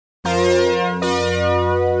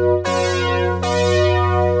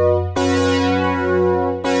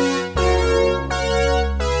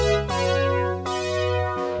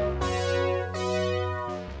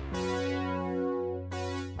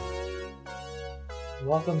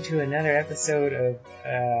Welcome to another episode of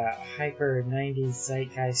Hyper 90s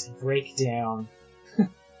Zeitgeist Breakdown.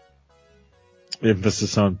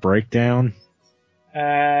 Emphasis on breakdown?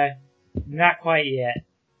 Not quite yet.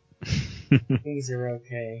 Things are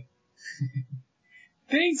okay.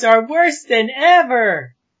 Things are worse than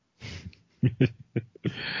ever!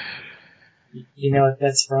 You know what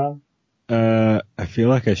that's from? I feel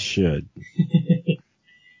like I should.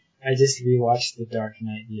 I just rewatched The Dark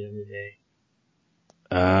Knight the other day.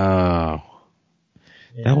 Oh.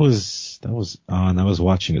 Yeah. That was on. I was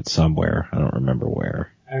watching it somewhere. I don't remember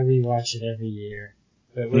where. I rewatch it every year.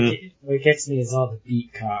 But what gets me is all the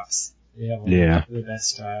beat cops. They have the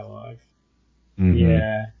best dialogue. Mm-hmm.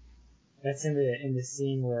 Yeah. That's in the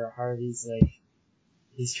scene where Harvey's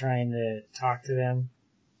he's trying to talk to them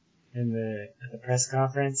at the press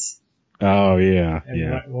conference. Oh yeah.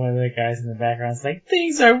 And one of the guys in the background's like,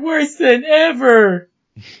 "Things are worse than ever."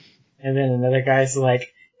 And then another guy's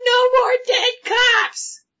like, "No more dead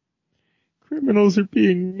cops!" Criminals are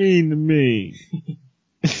being mean to me.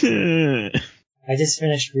 I just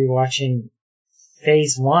finished rewatching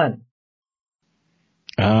Phase 1.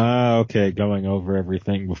 Ah, okay. Going over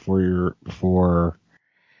everything before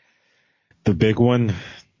the big one.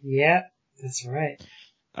 Yeah, that's right.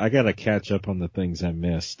 I gotta catch up on the things I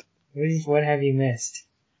missed. What have you missed?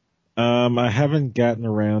 I haven't gotten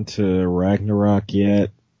around to Ragnarok yet.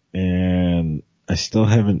 And I still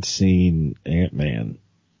haven't seen Ant-Man.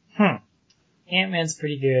 Ant-Man's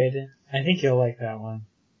pretty good. I think you'll like that one.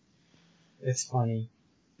 It's funny.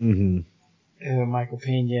 Mm-hmm. Michael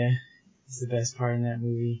Pena is the best part in that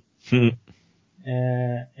movie.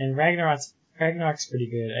 And Ragnarok's pretty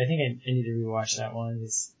good. I think I need to rewatch that one.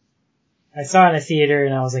 I saw it in a theater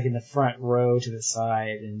and I was in the front row to the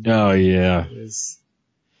side. And oh yeah.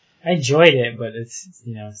 I enjoyed it, but it's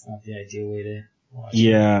not the ideal way to watch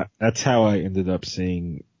it. That's how I ended up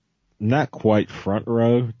seeing, not quite front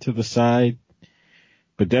row to the side,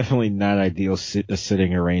 but definitely not ideal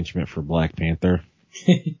sitting arrangement for Black Panther.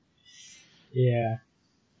 Yeah.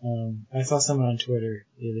 I saw someone on Twitter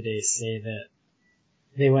the other day say that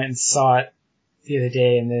they went and saw it the other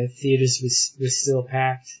day and the theaters was still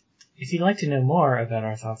packed. If you'd like to know more about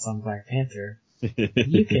our thoughts on Black Panther,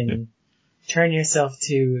 you can turn yourself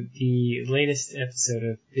to the latest episode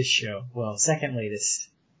of this show. Well, second latest.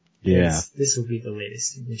 Yeah. This will be the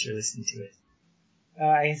latest in which you're listening to it.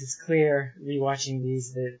 I guess it's clear, rewatching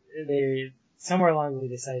these, that they somewhere along the way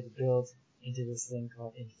decided to build into this thing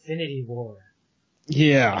called Infinity War.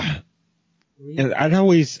 Yeah. And I'd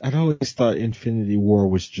always thought Infinity War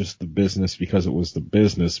was just the business because it was the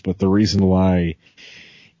business, but the reason why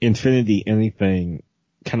Infinity anything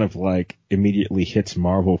kind of immediately hits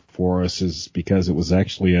Marvel for us is because it was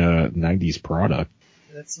actually a 90s product.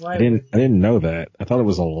 That's why I didn't know that. I thought it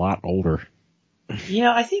was a lot older.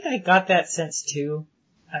 I think I got that sense too.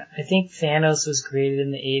 I think Thanos was created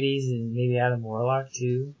in the 80s and maybe Adam Warlock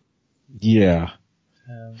too. Yeah.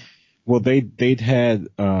 Well, they'd had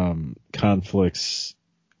conflicts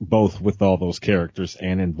both with all those characters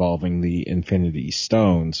and involving the Infinity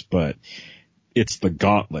Stones, but it's the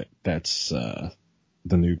Gauntlet that's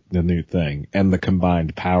the new thing, and the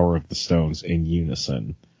combined power of the stones in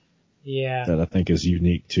unison. Yeah. That I think is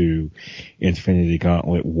unique to Infinity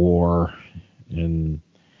Gauntlet War and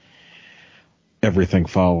everything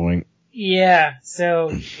following. Yeah. So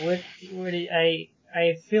what I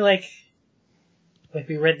feel like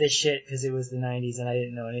we read this shit because it was the 90s and I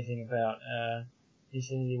didn't know anything about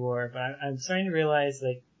Infinity War, but I'm starting to realize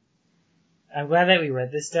I'm glad that we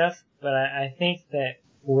read this stuff, but I think that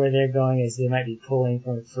where they're going is they might be pulling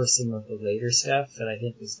for some of the later stuff that I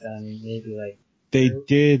think was done maybe they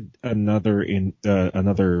did another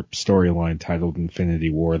storyline titled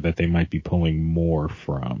Infinity War that they might be pulling more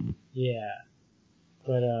from. Yeah.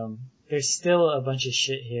 But there's still a bunch of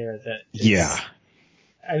shit here that yeah.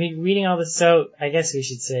 I mean, reading all this, so I guess we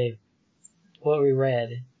should say what we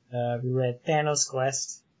read. We read Thanos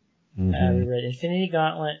Quest. Mm-hmm. We read Infinity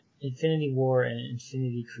Gauntlet, Infinity War, and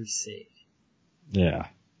Infinity Crusade. Yeah.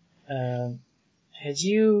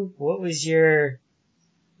 What was your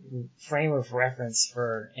frame of reference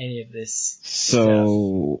for any of this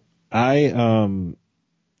stuff? I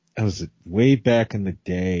was way back in the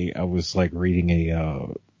day, I was reading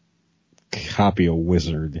a copy of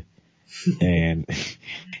Wizard, and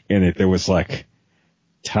in it there was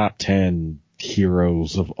top 10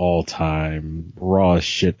 heroes of all time, rawest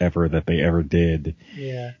shit ever that they ever did.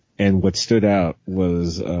 Yeah. And what stood out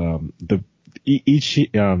was each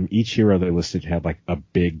hero they listed had a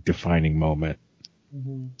big defining moment.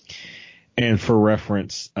 Mm-hmm. And for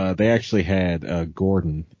reference, they actually had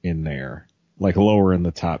Gordon in there like lower in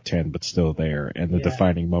the top 10, but still there. And the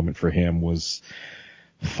defining moment for him was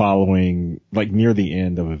following, like near the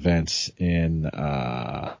end of events in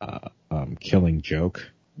Killing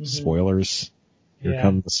Joke. Mm-hmm. Spoilers. Here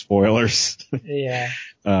come the spoilers.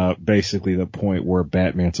 Basically the point where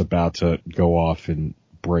Batman's about to go off and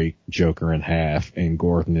break Joker in half, and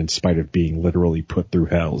Gordon, in spite of being literally put through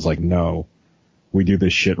hell, is like, no, we do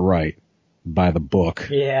this shit right by the book.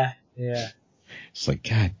 Yeah. It's like,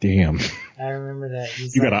 god damn. I remember that.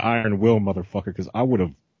 You got an iron will, motherfucker, because I would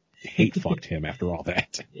have hate fucked him after all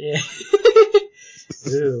that. Yeah.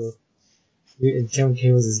 Ooh. John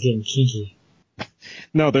Cables is getting kinky.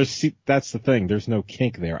 No, that's the thing. There's no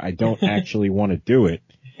kink there. I don't actually want to do it.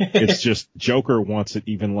 It's just Joker wants it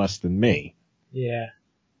even less than me. Yeah.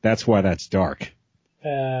 That's why that's dark.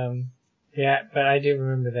 Yeah, but I do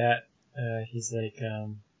remember that. He's like, I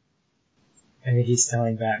think he's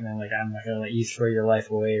telling Batman, like, I'm not gonna let you throw your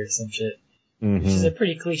life away or some shit. Mm-hmm. Which is a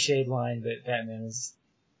pretty cliched line, but Batman is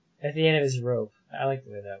at the end of his rope. I like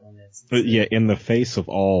the way that one is. But yeah, in the face of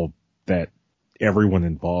all that everyone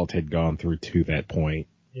involved had gone through to that point,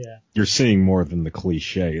 you're seeing more than the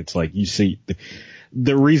cliche. It's like you see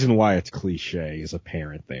the reason why it's cliche is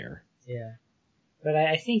apparent there. Yeah. But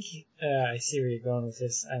I think I see where you're going with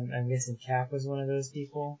this. I'm guessing Cap was one of those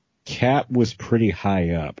people. Cap was pretty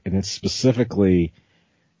high up, and it's specifically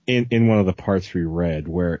in one of the parts we read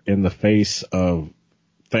where in the face of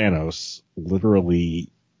Thanos,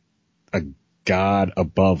 literally a god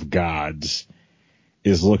above gods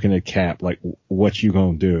is looking at Cap like, what you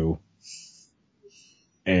gonna do?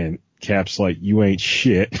 And Cap's like, you ain't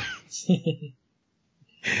shit.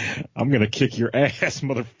 I'm gonna kick your ass,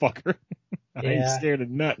 motherfucker. I ain't scared of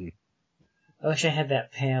nothing. I wish I had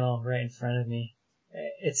that panel right in front of me.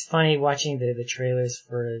 It's funny watching the trailers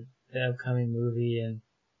for the upcoming movie, and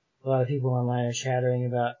a lot of people online are chattering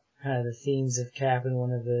about kind of the themes of Cap,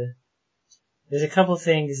 and there's a couple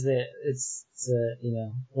things that it's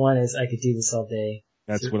one is I could do this all day.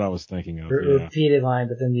 That's what I was thinking of. Repeated line,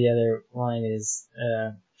 but then the other line is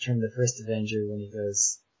from the first Avenger when he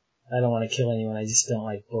goes, I don't want to kill anyone, I just don't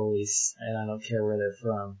like bullies, and I don't care where they're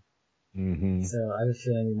from. Mm-hmm. So I have a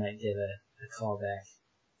feeling we might get a callback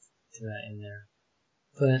to that in there.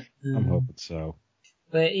 But I'm hoping so.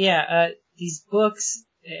 But yeah, these books,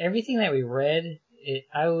 everything that we read,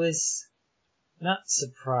 I was not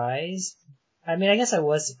surprised. I mean, I guess I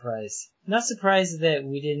was surprised. Not surprised that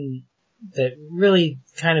that really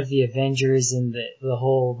kind of the Avengers and the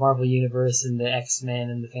whole Marvel Universe and the X-Men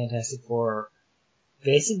and the Fantastic Four,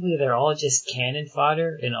 basically they're all just cannon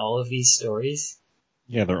fodder in all of these stories.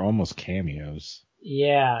 Yeah, they're almost cameos.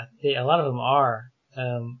 Yeah, a lot of them are.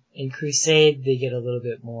 In Crusade, they get a little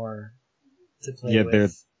bit more to play with.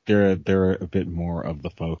 Yeah, they're a bit more of the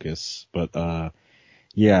focus. But,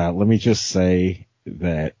 let me just say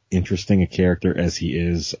that interesting a character as he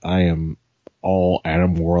is, I am all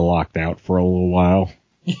Adam Warlocked out for a little while.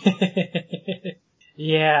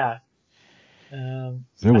 Yeah.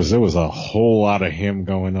 There was a whole lot of him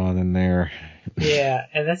going on in there. Yeah,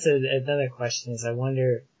 and that's another question is I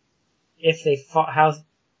wonder if how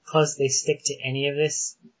close they stick to any of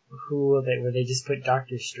this. Will they just put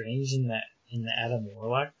Doctor Strange in the Adam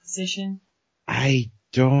Warlock position? I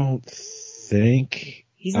don't think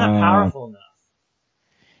he's not powerful enough.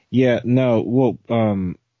 Yeah, no. Well,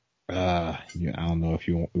 I don't know if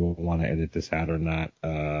you want to edit this out or not.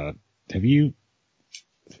 Have you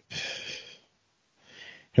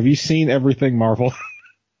seen everything Marvel?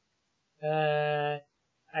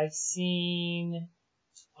 I've seen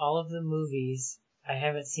all of the movies. I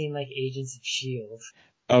haven't seen like Agents of S.H.I.E.L.D.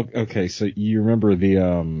 Oh, okay, so you remember at the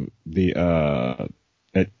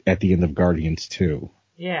end of Guardians 2?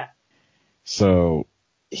 Yeah. So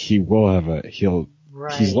he will have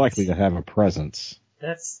he's likely to have a presence.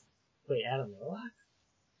 Wait, Adam Warlock?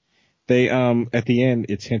 They at the end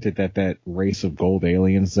it's hinted that race of gold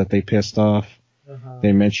aliens that they pissed off. Uh-huh.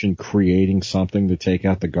 They mentioned creating something to take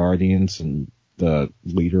out the Guardians, and the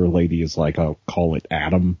leader lady is like, "I'll call it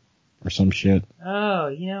Adam," or some shit. Oh,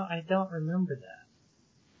 I don't remember that.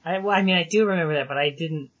 I do remember that, but I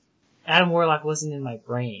didn't. Adam Warlock wasn't in my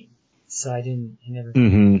brain, so I never.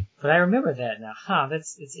 Mm-hmm. But I remember that now.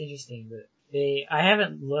 It's interesting. But I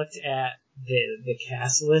haven't looked at the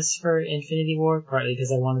cast list for Infinity War, partly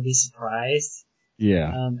because I want to be surprised.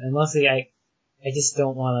 Yeah. And mostly I just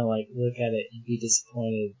don't want to look at it and be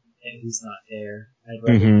disappointed at who's not there. I'd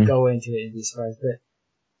rather go into it and be surprised. But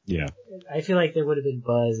yeah, I feel like there would have been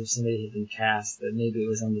buzz if somebody had been cast, but maybe it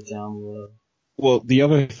was on the down low. Well, the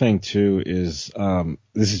other thing too is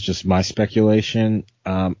this is just my speculation.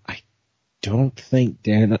 I don't think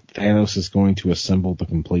Thanos is going to assemble the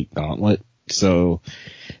complete gauntlet. So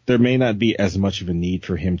there may not be as much of a need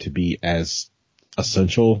for him to be as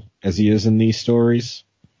essential as he is in these stories.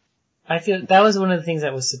 I feel that was one of the things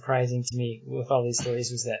that was surprising to me with all these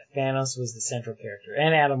stories was that Thanos was the central character,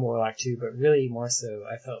 and Adam Warlock too, but really more so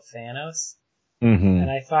I felt Thanos. Mm-hmm. And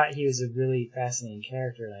I thought he was a really fascinating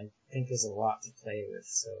character, and I think there's a lot to play with,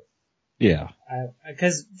 so. Yeah.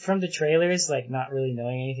 Because from the trailers, like, not really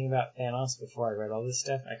knowing anything about Thanos before I read all this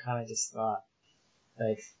stuff, I kind of just thought,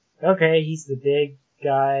 like, okay, he's the big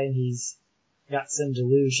guy, and he's got some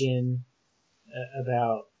delusion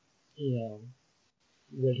about,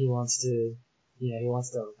 what he wants to, he wants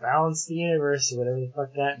to balance the universe, or whatever the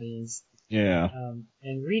fuck that means. Yeah.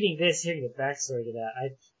 And reading this, hearing the backstory to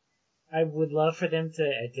that, I would love for them to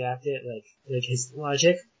adapt it, like his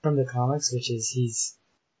logic from the comics, which is he's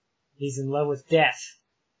in love with death.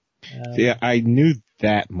 Yeah, I knew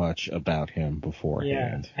that much about him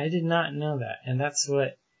beforehand. Yeah, I did not know that, and that's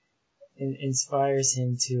what inspires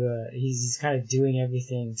him to. He's kind of doing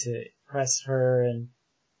everything to impress her, and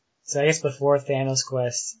so I guess before Thanos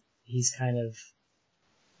Quest, he's kind of.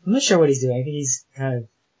 I'm not sure what he's doing. I think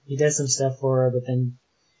he does some stuff for her, but then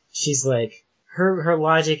she's like. Her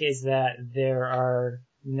logic is that there are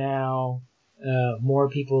now more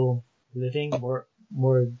people living,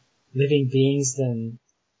 more living beings than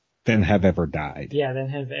have ever died. Yeah, than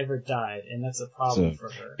have ever died, and that's a problem for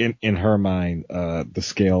her. In her mind, the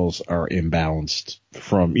scales are imbalanced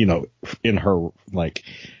from in her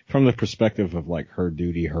from the perspective of her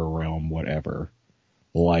duty, her realm, whatever.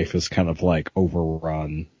 Life is kind of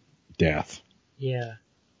overrun death. Yeah.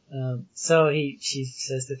 So she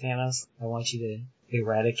says to Thanos, I want you to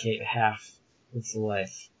eradicate half of the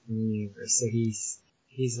life in the universe. So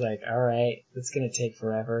he's like, alright, that's gonna take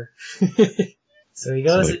forever. So he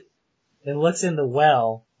goes and looks in the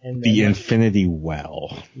well. And the Infinity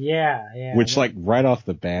Well. Yeah. Which right off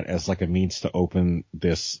the bat as a means to open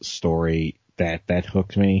this story that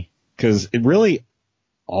hooked me. Cause it really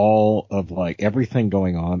all of everything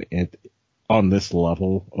going on this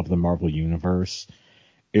level of the Marvel Universe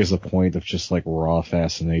is a point of just raw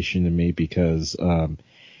fascination to me because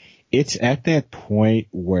it's at that point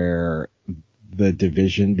where the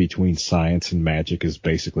division between science and magic is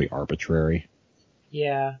basically arbitrary.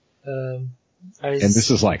 Yeah. And this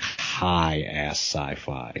is high ass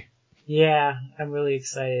sci-fi. Yeah, I'm really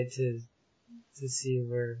excited to see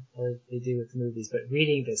what they do with the movies, but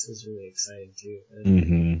reading this was really exciting too.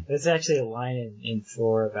 Mm-hmm. There's actually a line in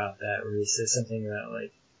Thor about that where he says something about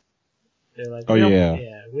they're like, we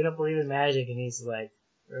don't believe in magic, and he's like,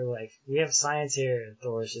 we have science here, and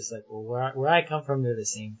Thor's just like, well, where I come from, they're the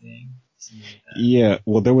same thing. Yeah,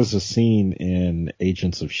 well, there was a scene in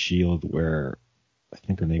Agents of S.H.I.E.L.D. where I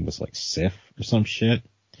think her name was Sif or some shit.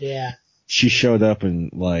 Yeah. She showed up and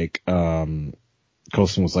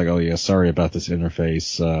Coulson was like, oh yeah, sorry about this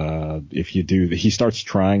interface. If you do, he starts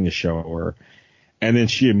trying to show her, and then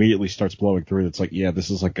she immediately starts blowing through it. It's yeah,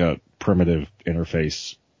 this is a primitive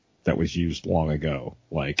interface that was used long ago.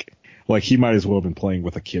 He might as well have been playing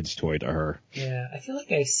with a kid's toy to her. Yeah, I feel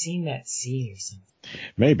like I've seen that scene or something.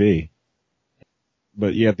 Maybe.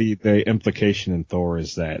 But yeah, the implication in Thor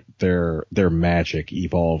is that their magic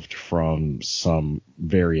evolved from some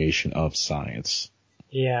variation of science.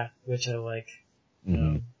 Yeah, which I like.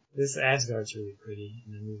 Mm-hmm. This Asgard's really pretty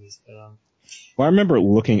in the movies, but Well, I remember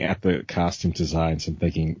looking at the costume designs and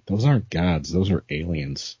thinking, those aren't gods, those are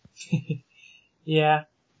aliens. Yeah.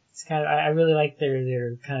 It's kind of, I really like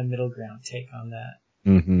their kind of middle ground take on that.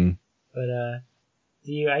 Mm-hmm. But,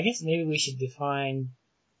 I guess maybe we should define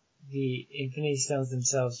the Infinity Stones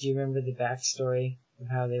themselves. Do you remember the backstory of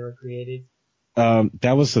how they were created?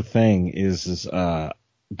 That was the thing is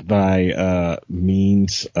by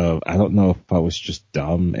means of, I don't know if I was just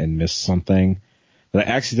dumb and missed something, but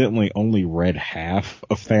I accidentally only read half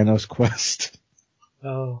of Thanos Quest.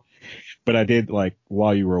 Oh. But I did,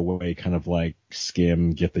 while you were away, kind of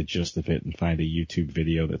skim, get the gist of it, and find a YouTube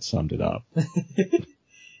video that summed it up.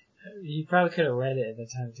 You probably could have read it at the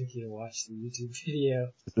time it took you to watch the YouTube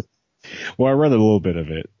video. Well, I read a little bit of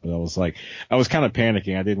it, but I was kind of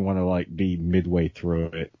panicking. I didn't want to be midway through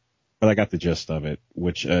it, but I got the gist of it,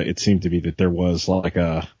 which it seemed to be that there was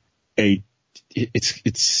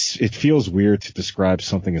it feels weird to describe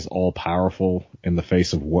something as all powerful in the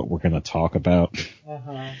face of what we're going to talk about.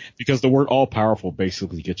 Uh-huh. Because the word all powerful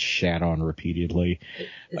basically gets shat on repeatedly.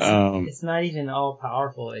 It's not even all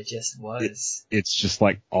powerful. It just was. It's just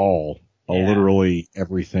literally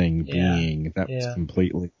everything being that was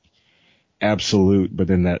completely absolute, but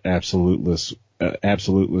in that absoluteness,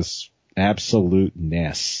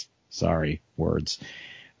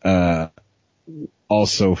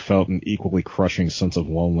 also felt an equally crushing sense of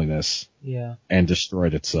loneliness Yeah. and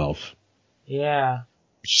destroyed itself. Yeah.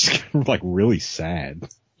 Which is kind of like really sad.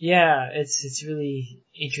 Yeah, it's really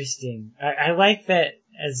interesting. I like that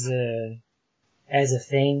as a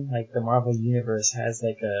thing, like the Marvel Universe has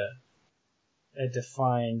like a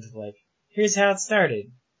defined, like, here's how it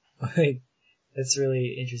started. Like, that's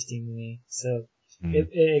really interesting to me. So, it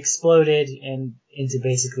exploded into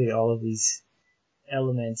basically all of these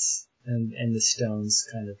elements, and the stones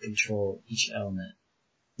kind of control each element.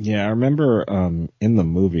 Yeah, I remember in the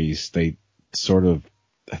movies they sort of,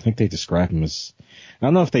 I think they describe them as, I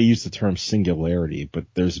don't know if they use the term singularity, but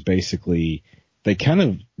there's basically, they kind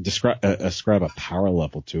of ascribe a power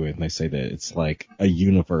level to it, and they say that it's like a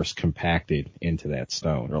universe compacted into that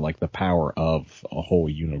stone, or like the power of a whole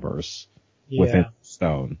universe within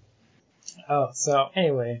stone. Oh, so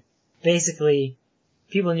anyway, basically,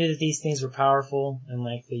 people knew that these things were powerful, and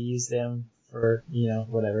like they used them for,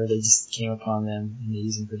 whatever. They just came upon them and they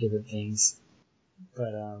used them for different things.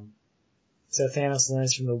 But so Thanos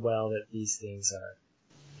learns from the well that these things are,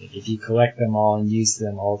 like, if you collect them all and use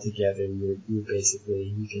them all together, you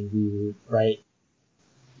can rewrite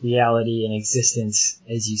reality and existence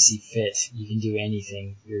as you see fit. You can do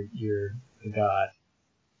anything. You're a god.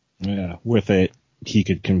 Yeah, with it, he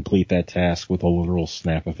could complete that task with a literal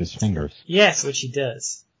snap of his fingers. Yes, which he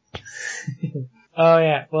does. Oh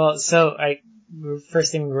yeah, well, so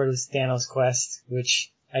first thing we wrote was Thanos Quest,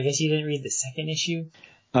 which I guess you didn't read the second issue?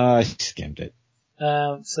 I skimmed it.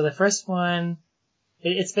 So the first one,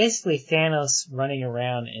 it's basically Thanos running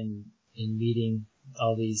around and meeting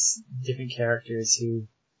all these different characters who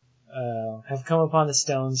have come upon the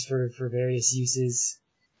stones for various uses,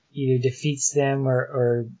 either defeats them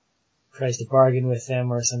or tries to bargain with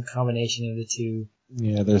them, or some combination of the two.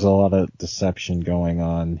 Yeah, there's a lot of deception going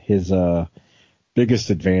on. His biggest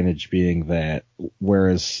advantage being that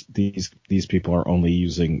whereas these people are only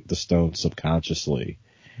using the stones subconsciously,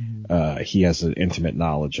 he has an intimate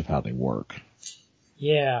knowledge of how they work.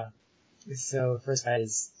 Yeah. So the first guy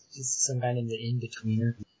is just some guy named the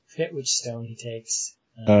In-Betweener. I forget which stone he takes.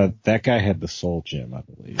 That guy had the soul gem, I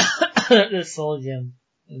believe. The soul gem.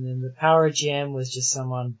 And then the power gem was just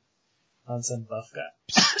someone on some buff guy.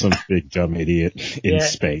 Some big dumb idiot in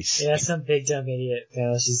space. Yeah, some big dumb idiot.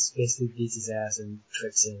 Thanos just basically beats his ass and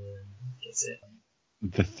tricks him and gets it.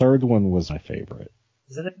 The third one was my favorite.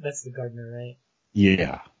 That's the gardener, right?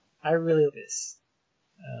 Yeah. I really like this.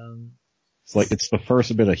 It's the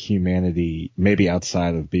first bit of humanity, maybe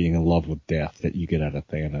outside of being in love with death, that you get out of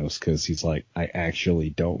Thanos, because he's like, I actually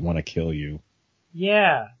don't want to kill you.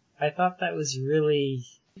 Yeah, I thought that was really,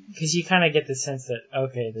 because you kind of get the sense that,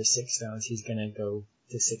 okay, there's 6 stones, he's gonna go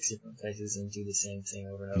to 6 different places and do the same thing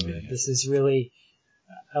over and over. Yeah. This is really,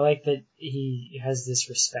 I like that he has this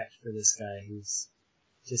respect for this guy who's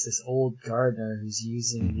just this old gardener who's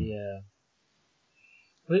using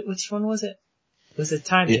which one was it? It was the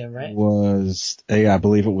time gem, right? I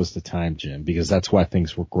believe it was the time gem, because that's why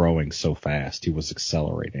things were growing so fast. He was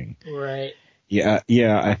accelerating. Right. Yeah,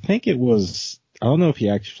 I think it was, I don't know if he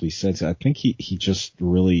actually said so. I think he just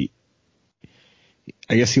really,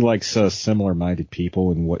 I guess he likes similar-minded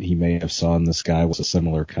people, and what he may have saw in this guy was a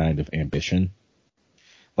similar kind of ambition.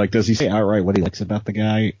 Like, does he say outright what he likes about the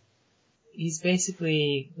guy? He's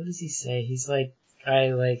basically, what does he say? He's like,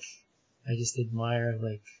 I just admire,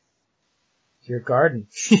 your garden.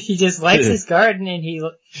 He just likes his garden, and he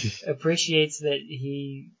appreciates that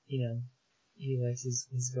he likes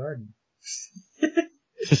his garden.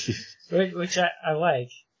 Which I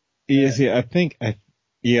like. Yes, yeah, I think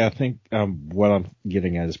what I'm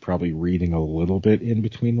getting at is probably reading a little bit in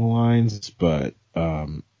between the lines, but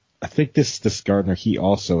I think this gardener, he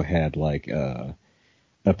also had a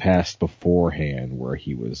past beforehand where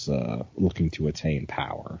he was looking to attain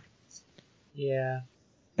power. Yeah.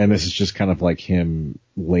 And this is just kind of like him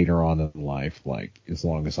later on in life, like, as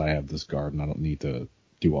long as I have this garden, I don't need to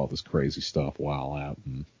do all this crazy stuff while out.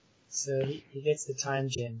 So he gets the time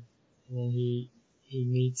gem, and then he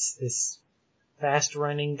meets this fast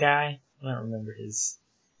running guy. I don't remember his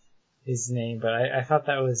name, but I thought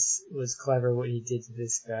that was clever what he did to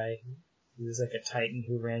this guy. He was like a titan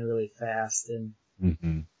who ran really fast and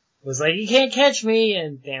was like, you can't catch me!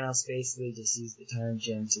 And Thanos basically just used the time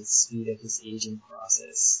gem to speed up his aging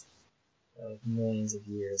process of millions of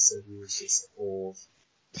years, so he was just old.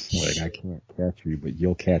 Like, I can't catch you, but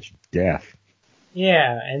you'll catch death.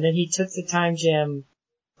 Yeah, and then he took the time gem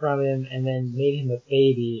from him and then made him a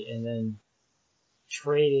baby and then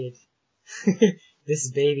traded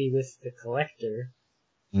this baby with the collector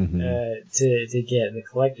to get the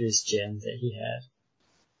collector's gem that he had.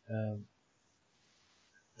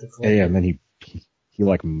 Yeah, and then he he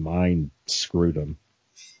like mind screwed him.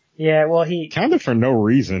 Yeah, well, Kind of for no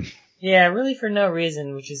reason. Yeah, really for no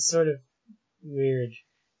reason, which is sort of weird.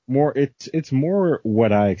 It's more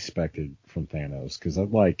what I expected from Thanos, because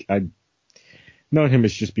I known him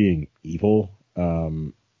as just being evil.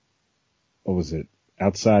 What was it?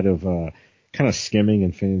 Outside of kind of skimming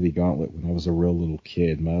Infinity Gauntlet when I was a real little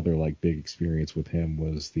kid, my other like big experience with him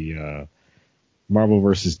was the Marvel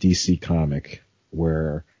vs. DC comic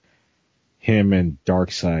where him and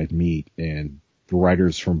Darkseid meet, and the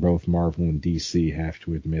writers from both Marvel and DC have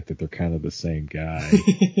to admit that they're kind of the same guy.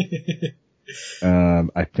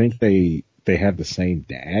 I think they have the same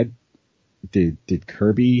dad. Did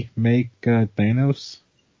Kirby make Thanos?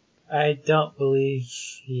 I don't believe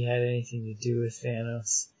he had anything to do with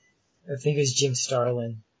Thanos. I think it was Jim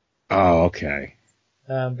Starlin. Oh, okay.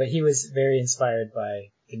 But he was very inspired by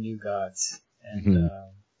the New Gods. And,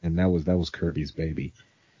 and that was Kirby's baby.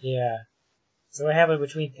 Yeah. So what happened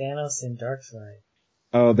between Thanos and Darkseid?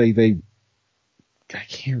 Oh, they I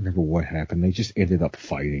can't remember what happened. They just ended up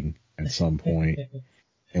fighting at some point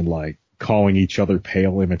and like calling each other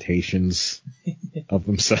pale imitations of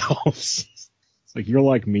themselves. It's like, you're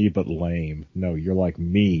like me, but lame. No, you're like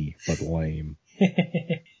me, but lame.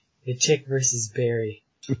 The chick versus Barry.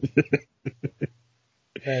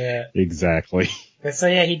 Exactly. But so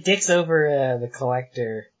yeah, he dicks over the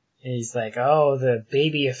Collector, and he's like, "Oh, the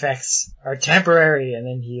baby effects are temporary," and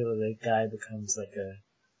then the guy becomes like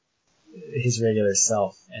his regular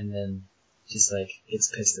self, and then just like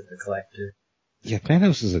gets pissed at the Collector. Yeah,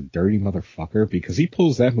 Thanos is a dirty motherfucker because he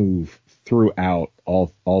pulls that move throughout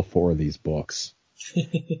all four of these books.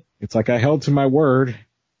 It's like, I held to my word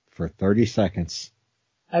for 30 seconds.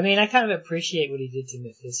 I mean, I kind of appreciate what he did to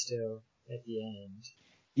Mephisto at the end.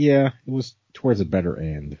 Yeah, it was towards a better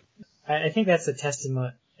end. I think that's a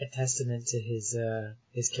testament to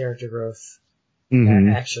his character growth,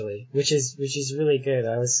 actually, which is really good.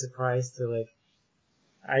 I was surprised to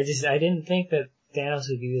I didn't think that Thanos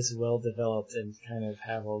would be this well developed and kind of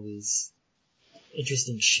have all these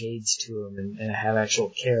interesting shades to him and have actual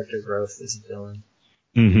character growth as a villain.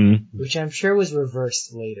 Mm-hmm. Which I'm sure was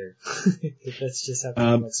reversed later. That's just how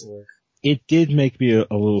comics work. It did make me a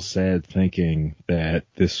little sad thinking that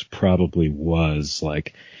this probably was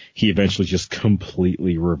like, he eventually just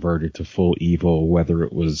completely reverted to full evil, whether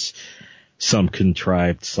it was some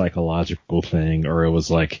contrived psychological thing or it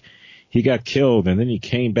was like he got killed and then he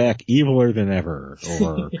came back eviler than ever,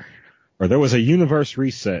 or there was a universe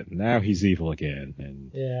reset and now he's evil again.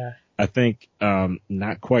 And yeah. I think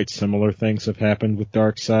not quite similar things have happened with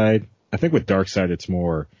Darkseid. I think with Darkseid it's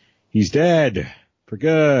more, he's dead for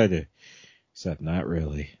good. Except not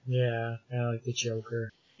really. Yeah, kind of like the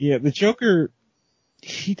Joker. Yeah, the Joker,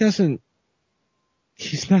 he's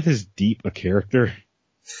not as deep a character.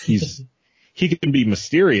 He can be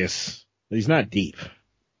mysterious, but he's not deep.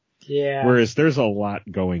 Yeah. Whereas there's a lot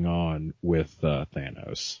going on with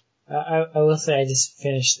Thanos. I will say I just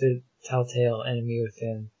finished the Telltale Enemy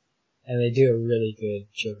Within, and they do a really good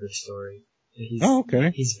Joker story.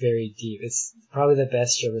 Okay. He's very deep. It's probably the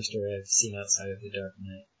best Joker story I've seen outside of The Dark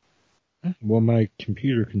Knight. Well, my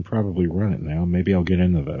computer can probably run it now. Maybe I'll get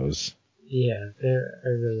into those. Yeah, I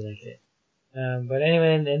really like it. But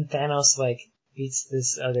anyway, and then Thanos beats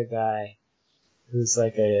this other guy who's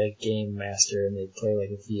like a game master, and they play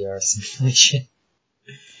like a VR simulation.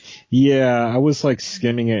 Yeah, I was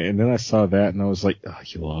skimming it, and then I saw that, and I was like, oh,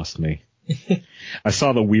 you lost me. I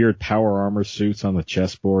saw the weird power armor suits on the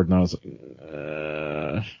chessboard, and I was like,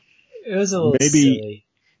 It was a little silly.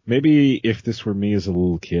 Maybe if this were me as a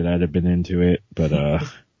little kid, I'd have been into it, but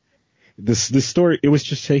this story,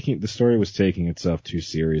 the story was taking itself too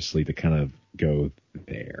seriously to kind of go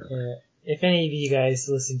there. Yeah. If any of you guys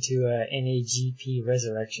listen to NAGP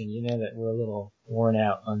Resurrection, you know that we're a little worn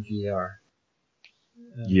out on VR.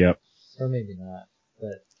 Yep. Or maybe not,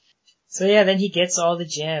 but so yeah, then he gets all the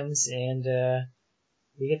gems, and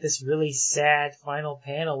we get this really sad final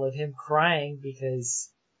panel of him crying because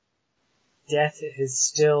Death has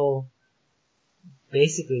still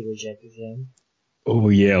basically rejected him. Oh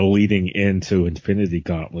yeah, leading into Infinity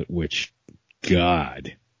Gauntlet, which,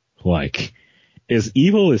 God, as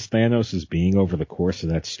evil as Thanos is being over the course of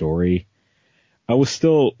that story, I was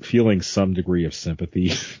still feeling some degree of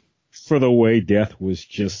sympathy for the way Death was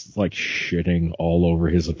just shitting all over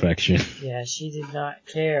his affection. Yeah, she did not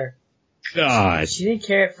care. God. She didn't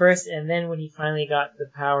care at first, and then when he finally got the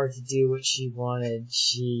power to do what she wanted,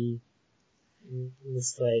 she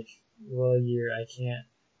was like, well, you're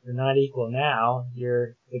not equal now.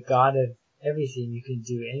 You're the god of everything. You can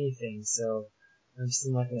do anything, so I'm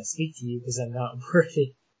still not going to speak to you because I'm not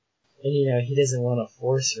worthy. And, you know, he doesn't want to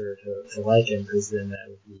force her to like him, because then that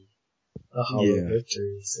would be a hollow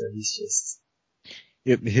victory. So he's just...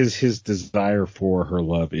 His desire for her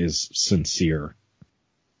love is sincere.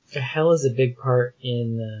 Hel is a big part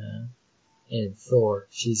in Thor.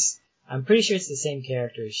 I'm pretty sure it's the same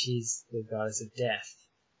character. She's the goddess of death.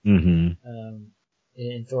 Mm-hmm.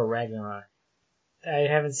 In Thor Ragnarok. I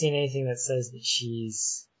haven't seen anything that says that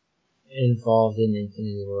she's involved in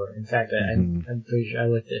Infinity War. In fact, I'm pretty sure I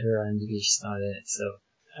looked at her on IMDb, she's not in it. So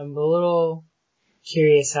I'm a little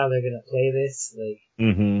curious how they're gonna play this. Like,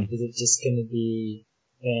 is it just gonna be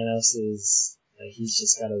Thanos' like he's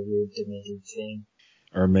just got a weird demented thing?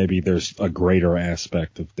 Or maybe there's a greater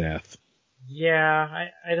aspect of death. Yeah,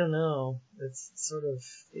 I don't know. It's sort of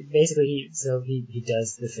basically he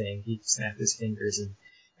does the thing. He snaps his fingers, and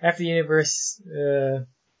half the universe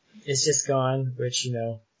is just gone, which, you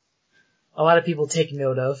know, a lot of people take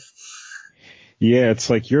note of. Yeah, it's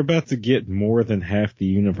like you're about to get more than half the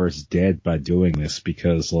universe dead by doing this,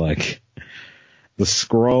 because like the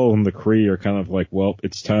Skrull and the Kree are kind of like, well,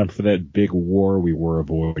 it's time for that big war we were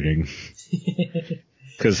avoiding.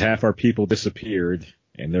 Because half our people disappeared,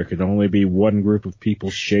 and there could only be one group of people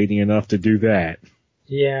shady enough to do that.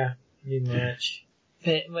 Yeah, pretty much.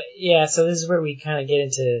 But yeah, so this is where we kind of get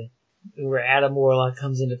into where Adam Warlock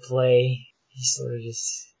comes into play. He sort of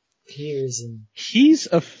just appears, and he's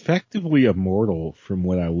effectively immortal from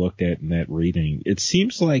what I looked at in that reading. It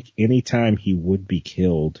seems like anytime he would be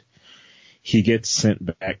killed, he gets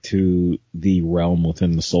sent back to the realm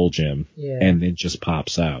within the Soul Gem, and then just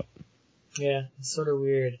pops out. Yeah, it's sort of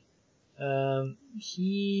weird. So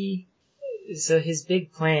his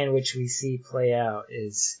big plan, which we see play out,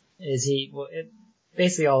 is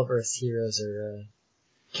basically all of Earth's heroes are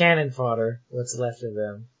cannon fodder, what's left of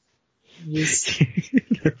them.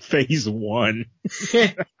 Phase 1.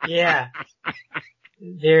 Yeah.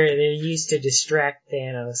 They're used to distract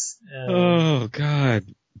Thanos. Oh God.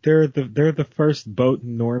 They're the first boat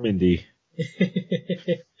in Normandy.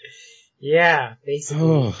 Yeah, basically.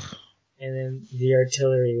 Oh. And then the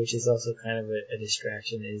artillery, which is also kind of a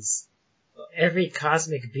distraction, is every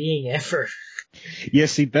cosmic being ever. Yeah,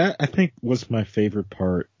 see, that I think was my favorite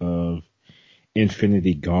part of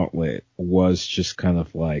Infinity Gauntlet, was just kind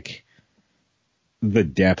of like the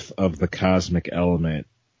depth of the cosmic element.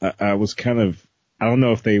 I was kind of, I don't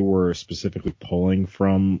know if they were specifically pulling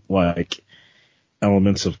from like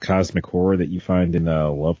elements of cosmic horror that you find in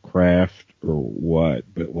Lovecraft or what,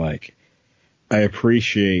 but like, I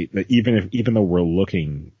appreciate that even though we're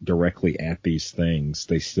looking directly at these things,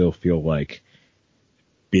 they still feel like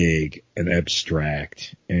big and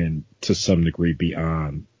abstract and to some degree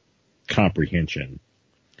beyond comprehension.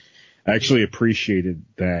 I actually appreciated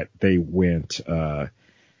that they went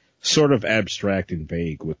sort of abstract and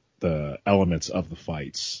vague with the elements of the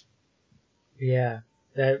fights. Yeah,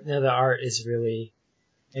 the art is really...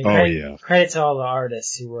 And credit to all the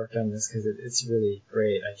artists who worked on this, because it's really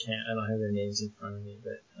great. I don't have their names in front of me,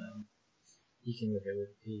 but you can look at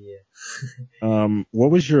Wikipedia. What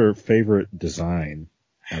was your favorite design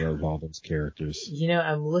out of all those characters? You know,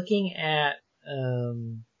 I'm looking at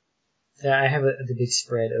that I have the big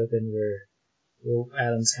spread open where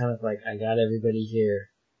Adam's kind of like, I got everybody here,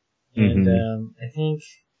 and I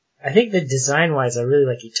think the design wise, I really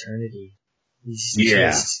like Eternity. He's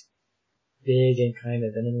just big and and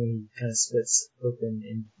then when he kind of splits open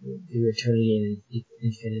into Eternity and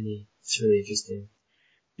Infinity, it's really interesting.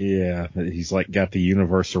 Yeah, he's like got the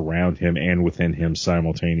universe around him and within him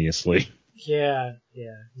simultaneously. Yeah,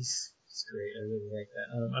 he's great. I really like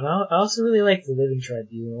that. And I also really like the Living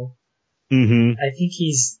Tribunal. I think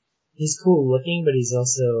he's cool looking, but he's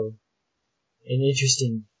also an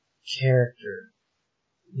interesting character.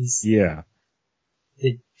 He's the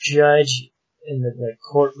judge in the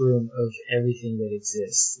courtroom of everything that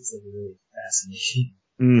exists. It's like a really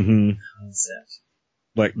fascinating concept.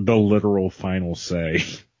 Like the literal final say.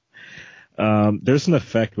 There's an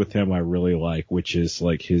effect with him I really like, which is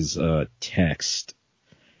like his text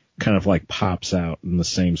kind of like pops out in the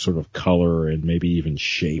same sort of color and maybe even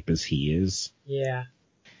shape as he is. Yeah.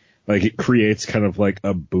 Like it creates kind of like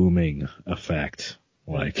a booming effect.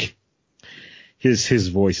 Like his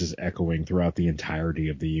voice is echoing throughout the entirety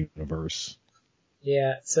of the universe.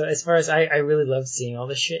 Yeah, so as far as I really love seeing all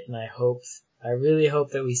this shit, and I really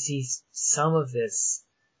hope that we see some of this,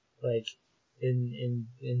 like, in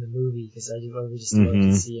the movie, because I would just love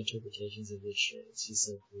to see interpretations of this shit. It's just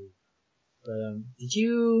so cool. But, did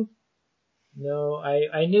you know,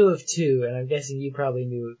 I knew of two, and I'm guessing you probably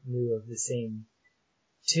knew of the same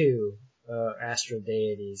two, astral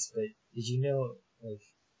deities, but did you know, like,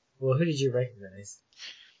 well, who did you recognize?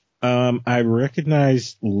 I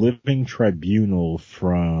recognized Living Tribunal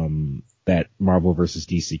from that Marvel vs.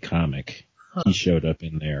 DC comic. Huh. He showed up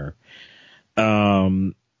in there.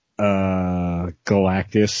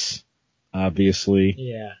 Galactus, obviously.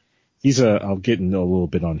 Yeah. I'll get into a little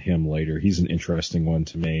bit on him later. He's an interesting one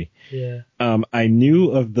to me. Yeah. I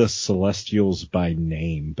knew of the Celestials by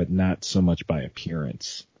name, but not so much by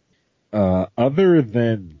appearance. Other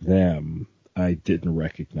than them, I didn't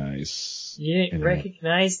recognize. You didn't anyone.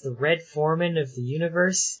 recognize the Red Foreman of the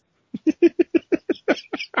universe?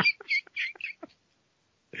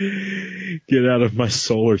 Get out of my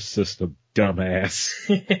solar system, dumbass.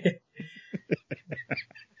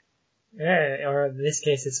 Yeah, or in this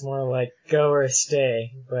case it's more like go or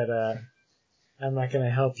stay, but I'm not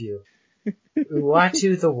gonna help you.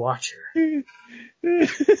 Uatu the Watcher.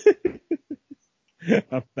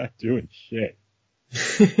 I'm not doing shit.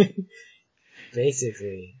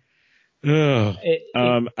 Basically. I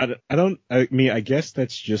guess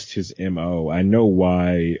that's just his MO. I know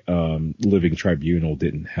why, Living Tribunal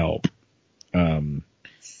didn't help. One,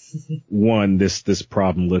 this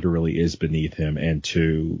problem literally is beneath him, and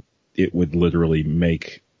two, it would literally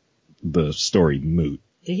make the story moot.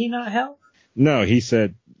 Did he not help? No, he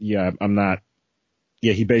said, yeah, I'm not,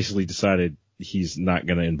 yeah, he basically decided he's not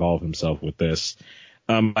going to involve himself with this.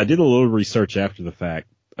 I did a little research after the fact.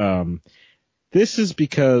 This is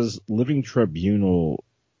because Living Tribunal,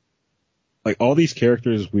 like all these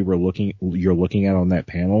characters you're looking at on that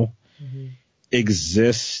panel,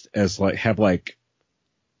 exist as have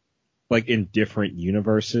in different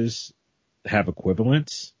universes, have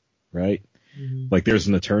equivalents, right? Mm-hmm. Like there's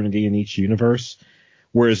an eternity in each universe,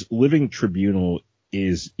 whereas Living Tribunal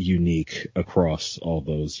is unique across all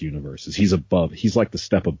those universes. He's like the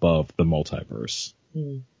step above the multiverse.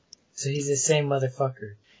 Mm. So he's the same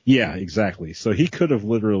motherfucker. Yeah, exactly. So he could have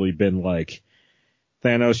literally been like,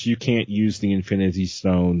 Thanos, you can't use the Infinity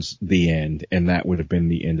Stones, the end, and that would have been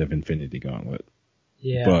the end of Infinity Gauntlet.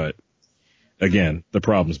 Yeah. But, again, the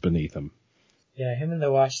problem's beneath him. Yeah, him and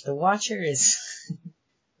the Watcher. The Watcher is,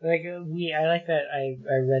 like, I like that I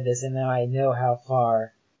read this and now I know how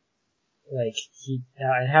far, like,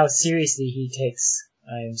 and how seriously he takes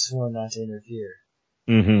I am sworn not to interfere.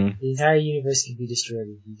 Mm-hmm. The entire universe could be destroyed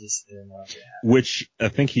if he just didn't want it to happen. Which I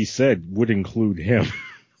think he said would include him.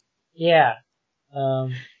 Yeah. There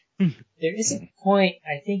is a point,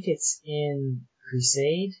 I think it's in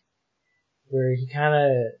Crusade, where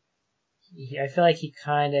I feel like he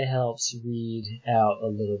kinda helps Reed out a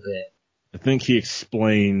little bit. I think he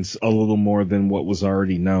explains a little more than what was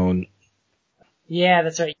already known. Yeah,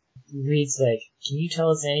 that's right. Reed's like, can you tell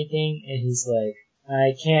us anything? And he's like,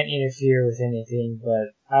 I can't interfere with anything,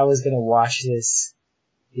 but I was gonna watch this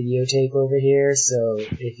videotape over here, so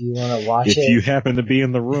if you wanna watch it. If you happen to be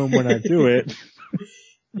in the room when I do it.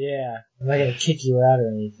 Yeah, I'm not gonna kick you out or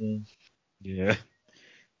anything. Yeah.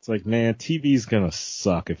 It's like, man, TV's gonna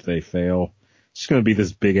suck if they fail. It's just gonna be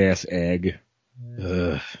this big ass egg. Yeah.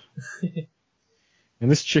 Ugh. And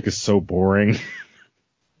this chick is so boring.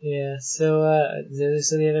 Yeah, so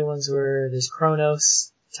the other ones were, there's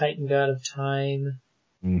Kronos, Titan God of Time,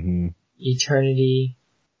 Mm-hmm. Eternity,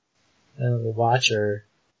 the Watcher,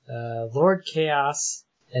 Lord Chaos,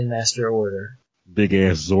 and Master Order. Big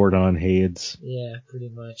ass Zordon heads. Yeah, pretty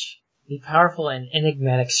much. The powerful and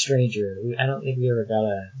enigmatic stranger. I don't think we ever got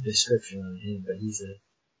a description on him, but he's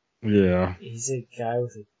a guy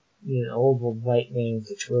with an old white man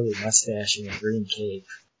with a twirly mustache and a green cape.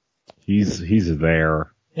 He's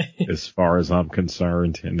there, as far as I'm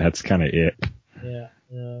concerned, and that's kind of it. Yeah.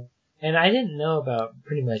 And I didn't know about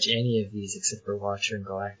pretty much any of these except for Watcher and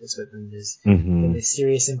Galactus, but then there's the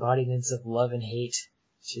mysterious embodiments of love and hate.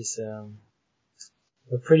 She's a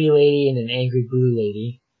pretty lady and an angry blue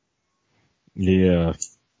lady. Yeah.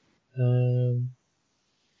 And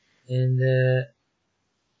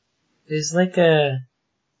there's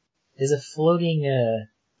a floating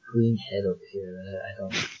green head over here that I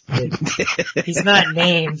don't. He's not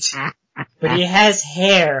named, but he has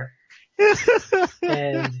hair.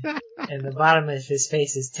 And the bottom of his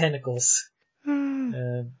face is tentacles. And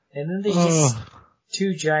then there's just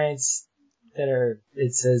two giants that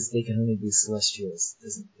it says they can only be Celestials.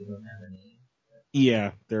 They don't have a name.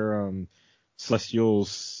 Yeah, they're,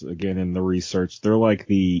 Celestials, again, in the research, they're like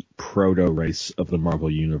the proto-race of the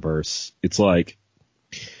Marvel Universe. It's like,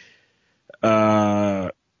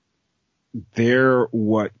 they're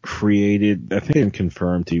what created, I think they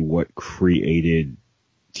confirmed to what created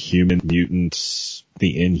human mutants,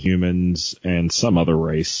 the Inhumans, and some other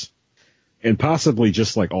race. And possibly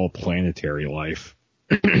just like all planetary life.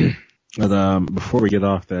 But before we get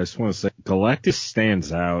off that, I just want to say Galactus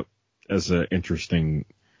stands out as an interesting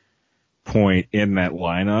point in that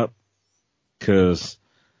lineup, because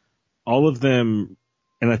all of them,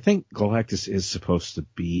 and I think Galactus is supposed to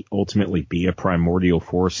ultimately be a primordial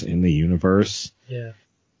force in the universe. Yeah.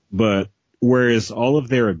 But whereas all of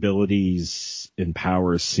their abilities and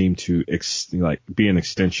powers seem to be an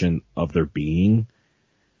extension of their being,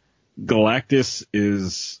 Galactus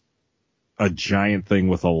is a giant thing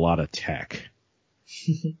with a lot of tech.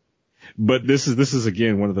 But this is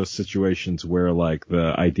again one of those situations where like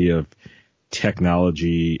the idea of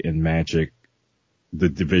technology and magic, the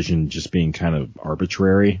division just being kind of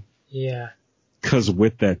arbitrary. Yeah. Because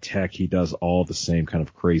with that tech, he does all the same kind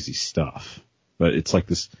of crazy stuff. But it's like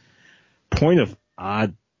this point of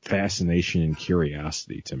odd fascination and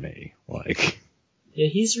curiosity to me. Like, yeah,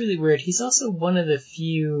 he's really weird. He's also one of the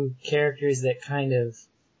few characters that kind of,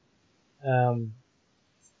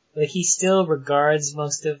 like he still regards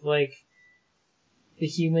most of like the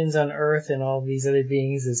humans on Earth and all these other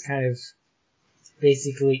beings as kind of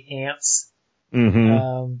basically ants.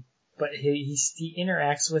 mm-hmm. But he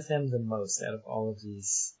interacts with them the most out of all of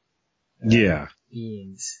these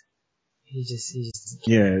beings. He just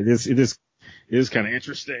it is kind of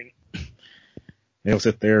interesting. He'll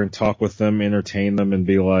sit there and talk with them, entertain them, and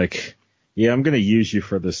be like, "Yeah, I'm going to use you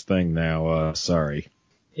for this thing now. Sorry."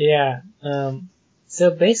 Yeah. So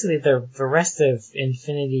basically, the rest of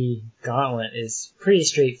Infinity Gauntlet is pretty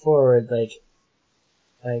straightforward. Like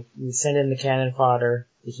you send in the cannon fodder,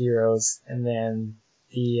 the heroes, and then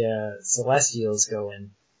the Celestials go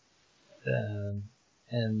in,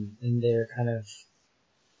 and they're kind of,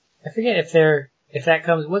 I forget if that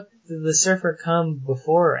comes. What did the Surfer come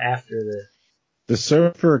before or after the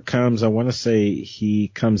Surfer comes? I want to say he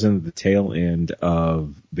comes in the tail end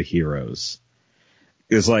of the heroes.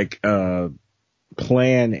 It's like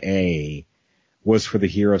Plan A was for the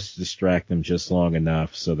heroes to distract them just long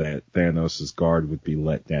enough so that Thanos' guard would be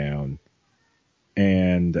let down,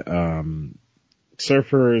 and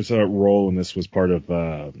Surfer's role in this was part of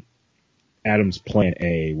Adam's Plan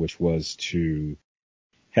A, which was to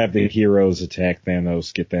have the heroes attack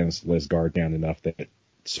Thanos, get Thanos to let his guard down enough that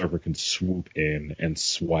Surfer can swoop in and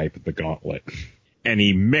swipe the gauntlet. And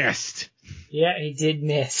he missed! Yeah, he did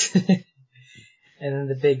miss. And then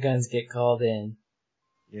the big guns get called in.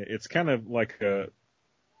 Yeah, it's kind of like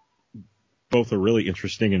both a really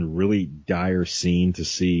interesting and really dire scene to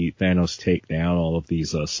see Thanos take down all of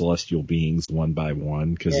these celestial beings one by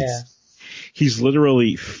one, because he's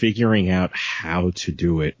literally figuring out how to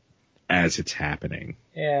do it as it's happening.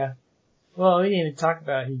 Yeah. Well, we didn't even talk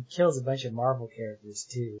about he kills a bunch of Marvel characters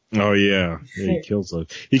too. Oh yeah, he kills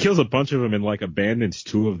a bunch of them and like abandons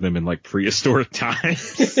two of them in like prehistoric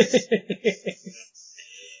times.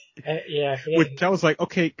 Yeah. Which I was like,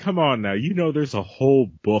 okay, come on now, there's a whole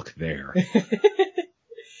book there.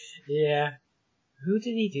 Yeah. Who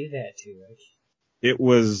did he do that to? It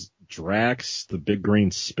was Drax, the big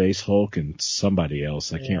green space Hulk, and somebody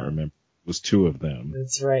else. I can't remember. It was two of them.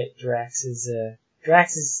 That's right. Drax is a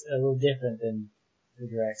little different than the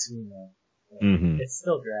Drax we know. Mm-hmm. It's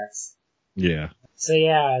still Drax. Yeah. So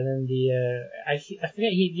yeah, and then I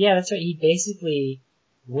forget that's right, he basically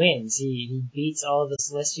wins. He beats all of the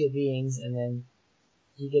celestial beings, and then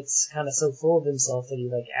he gets kind of so full of himself that he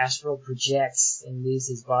like astral projects and leaves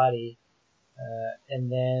his body.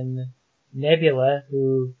 And then Nebula,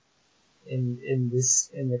 who in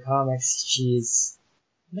the comics she's,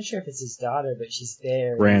 I'm not sure if it's his daughter, but she's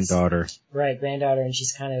there. Granddaughter. Right, granddaughter, and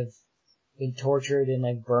she's kind of been tortured and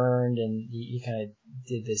like burned, and he kind of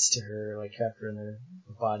did this to her, like kept her in her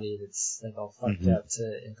body that's like all fucked up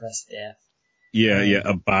to impress death. Yeah,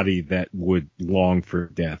 a body that would long for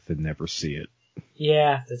death and never see it.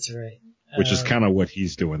 Yeah, that's right. Which is kind of what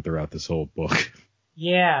he's doing throughout this whole book.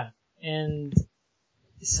 Yeah, and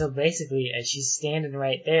so basically, as she's standing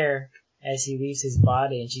right there as he leaves his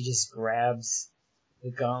body, and she just grabs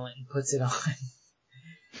the gauntlet and puts it on.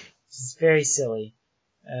 It's very silly.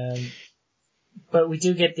 But we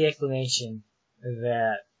do get the explanation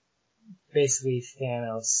that basically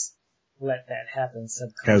Thanos let that happen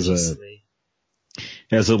subconsciously.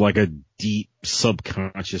 Has a deep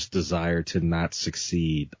subconscious desire to not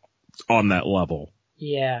succeed on that level.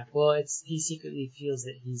 Yeah, well, he secretly feels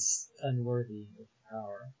that he's unworthy of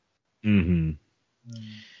power. Mm-hmm.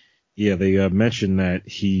 Yeah, they mentioned that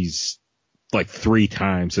he's like 3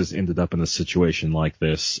 times has ended up in a situation like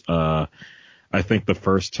this. I think the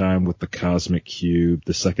first time with the Cosmic Cube,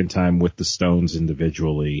 the second time with the stones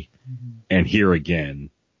individually, and here again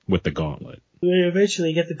with the Gauntlet. They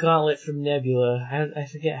eventually get the Gauntlet from Nebula. I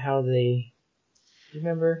forget how they... Do you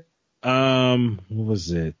remember? What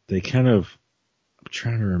was it? They kind of... I'm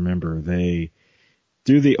trying to remember.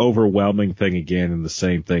 do the overwhelming thing again, and the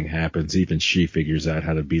same thing happens. Even she figures out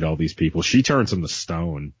how to beat all these people. She turns them to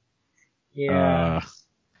stone. Yeah.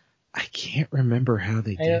 I can't remember how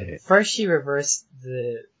they did it. First she reversed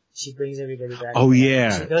she brings everybody back. Oh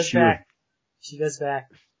yeah. She goes back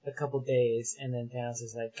a couple days, and then Thanos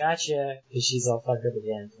is like, gotcha, because she's all fucked up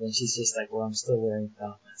again. And then she's just like, well, I'm still wearing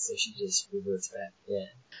gauntlets, so she just reverts back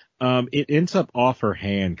again. It ends up off her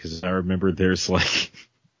hand, because I remember there's like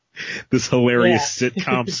this hilarious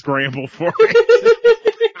sitcom scramble for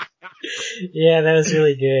it. Yeah, that was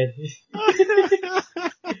really good.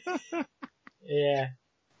 Yeah.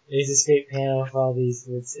 There's this great panel of all these,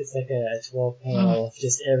 it's like a 12 panel of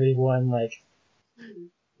just everyone like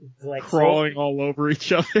crawling all over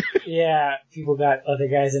each other. Yeah, people got other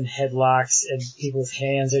guys in headlocks, and people's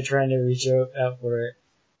hands are trying to reach out for it.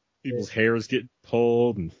 People's hairs get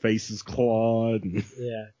pulled and faces clawed.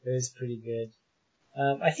 Yeah, it was pretty good.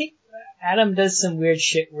 I think Adam does some weird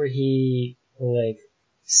shit where he like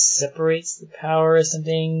separates the power or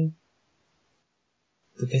something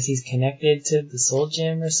because he's connected to the Soul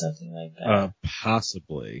Gem or something like that.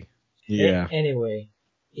 Possibly. Yeah. Anyway,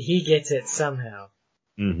 he gets it somehow.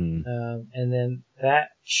 Mm-hmm. And then that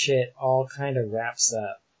shit all kind of wraps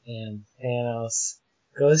up, and Thanos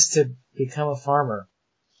goes to become a farmer.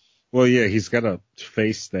 Well, yeah, he's got to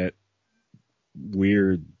face that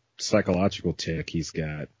weird psychological tick he's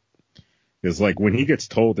got. It's like when he gets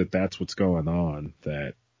told that that's what's going on,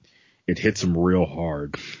 that it hits him real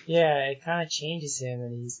hard. Yeah, it kind of changes him,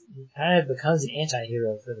 and he kind of becomes an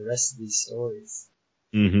anti-hero for the rest of these stories.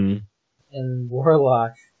 Mm-hmm. And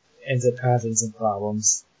Warlock ends up having some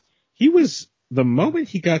problems. The moment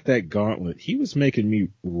he got that gauntlet, he was making me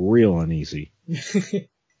real uneasy.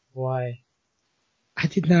 Why? I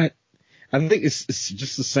think it's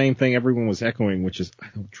just the same thing everyone was echoing, which is I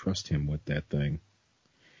don't trust him with that thing.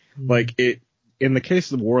 Like in the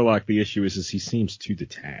case of the Warlock, the issue is he seems too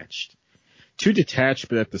detached.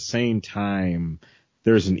 But at the same time,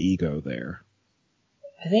 there's an ego there.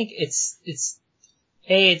 I think it's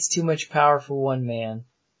too much power for one man.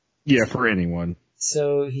 Yeah, for anyone.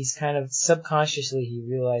 So he's kind of subconsciously he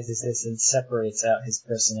realizes this and separates out his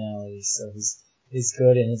personality. So his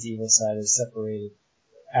good and his evil side are separated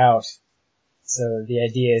out. So the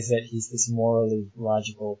idea is that he's this morally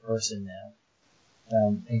logical person now,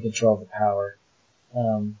 in control of the power,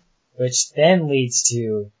 which then leads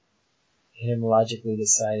to him logically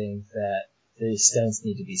deciding that the stones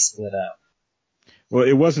need to be split up. Well,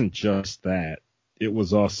 it wasn't just that. It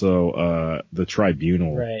was also the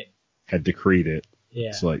tribunal had decreed it. Yeah.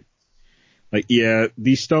 It's like yeah,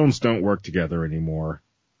 these stones don't work together anymore.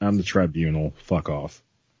 I'm the tribunal. Fuck off.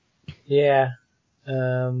 Yeah.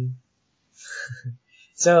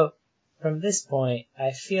 So from this point,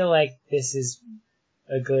 I feel like this is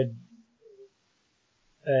a good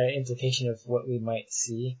implication of what we might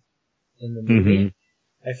see in the movie.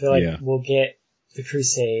 Mm-hmm. I feel like we'll get the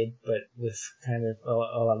Crusade, but with kind of a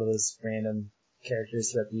lot of those random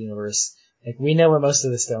characters throughout the universe. Like, we know where most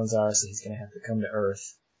of the stones are, so he's gonna have to come to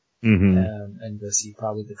Earth. Mm-hmm. And go see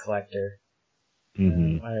probably the Collector.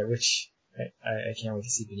 Mm-hmm. Which I can't wait to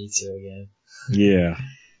see Benito again. Yeah.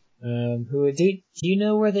 Do you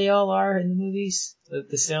know where they all are in the movies?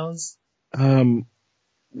 The stones?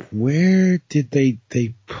 Where did they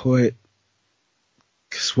put,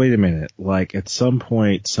 'cause wait a minute, like at some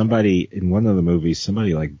point somebody in one of the movies,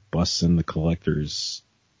 like busts in the Collector's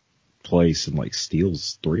place and like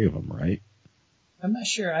steals 3 of them, right? I'm not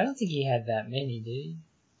sure. I don't think he had that many, did he?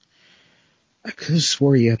 I could have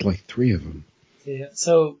swore he had like 3 of them. Yeah,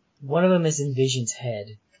 so one of them is in Vision's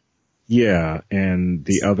head. Yeah, and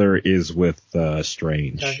the other is with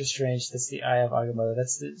Strange. Doctor Strange, that's the Eye of Agamotto.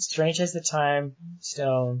 Strange has the Time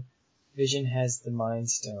Stone, Vision has the Mind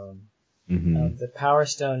Stone. Mm-hmm. The Power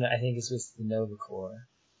Stone, I think, is with the Nova Corps.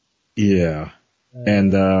 Yeah.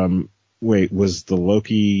 And, wait, was the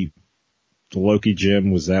Loki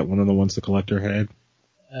gem, was that one of the ones the Collector had?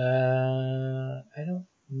 I don't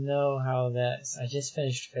know how I just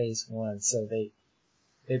finished phase 1, so they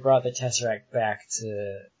brought the Tesseract back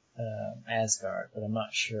to Asgard, but I'm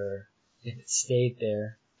not sure if it stayed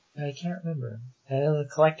there. I can't remember. I know the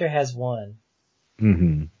Collector has one.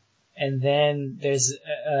 Mm-hmm. And then there's,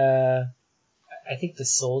 I think the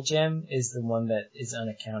Soul Gem is the one that is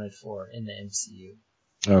unaccounted for in the MCU.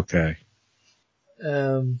 Okay.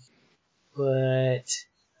 But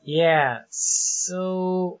yeah,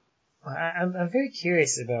 so I'm very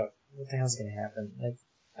curious about what the hell's gonna happen. Like,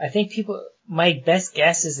 I think my best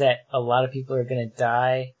guess is that a lot of people are gonna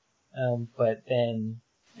die, but then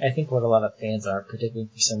I think what a lot of fans are predicting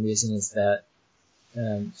for some reason is that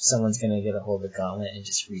someone's gonna get a hold of the gauntlet and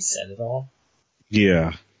just reset it all.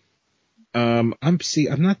 Yeah. I'm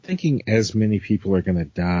not thinking as many people are gonna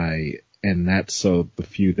die, and that's so the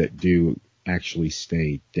few that do actually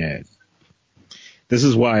stay dead. This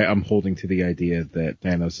is why I'm holding to the idea that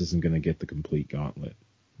Thanos isn't gonna get the complete gauntlet.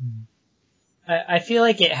 I feel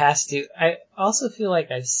like it has to. I also feel like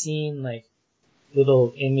I've seen like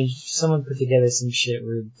little someone put together some shit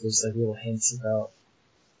where there's like little hints about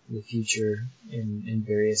the future in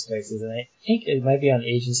various places, and I think it might be on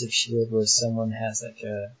Agents of S.H.I.E.L.D. where someone has like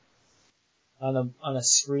on a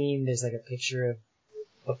screen there's like a picture of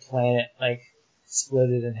a planet like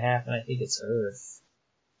exploded in half, and I think it's Earth.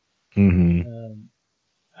 Mm-hmm.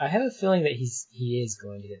 I have a feeling that he is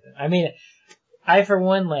going to get them. I mean, I for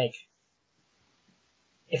one like.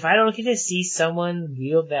 If I don't get to see someone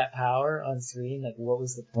wield that power on screen, like, what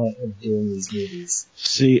was the point of doing these movies?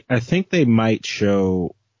 See, I think they might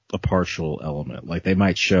show a partial element. Like, they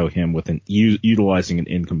might show him with utilizing an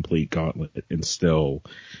incomplete gauntlet and still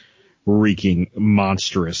wreaking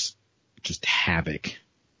monstrous, just havoc.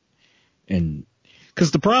 And,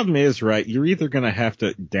 cause the problem is, right, you're either gonna have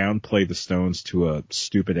to downplay the stones to a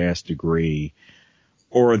stupid ass degree,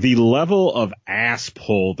 or the level of ass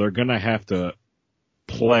pull they're gonna have to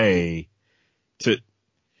play to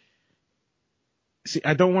see.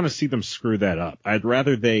 I don't want to see them screw that up. I'd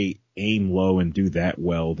rather they aim low and do that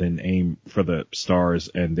well than aim for the stars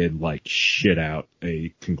and then like shit out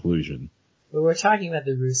a conclusion. But we're talking about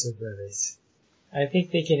the Russo brothers. I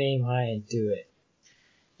think they can aim high and do it.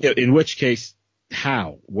 Yeah, in which case,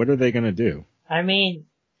 how? What are they going to do? I mean,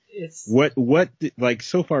 it's what like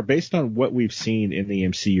so far based on what we've seen in the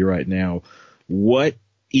MCU right now, what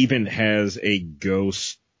even has a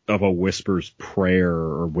ghost of a whisper's prayer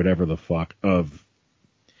or whatever the fuck of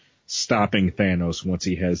stopping Thanos once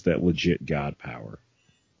he has that legit god power?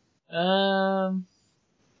 I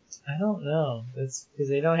don't know. That's because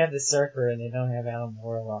they don't have the Surfer and they don't have Adam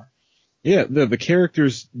Warlock. Yeah, the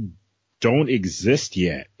characters don't exist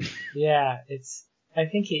yet. Yeah, I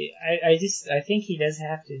think he does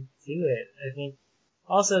have to do it. I think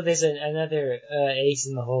also there's another ace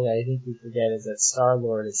in the hole that I think we forget is that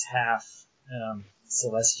Star-Lord is half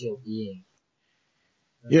celestial being.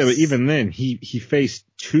 Yeah, but even then, he faced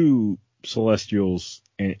two Celestials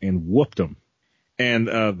and whooped them. And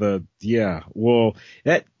well,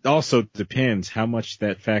 that also depends how much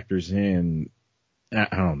that factors in. I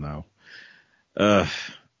don't know.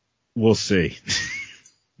 We'll see.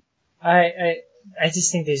 I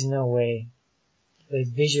just think there's no way. Like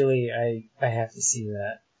visually, I have to see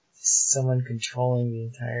that. Someone controlling the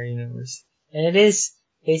entire universe. And it is,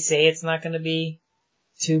 they say it's not going to be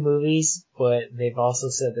 2 movies, but they've also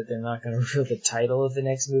said that they're not going to reveal the title of the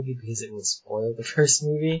next movie because it will spoil the first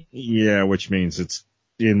movie. Yeah, which means it's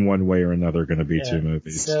in one way or another going to be 2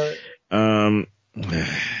 movies. So,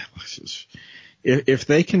 if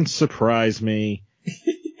they can surprise me,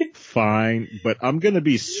 fine, but I'm going to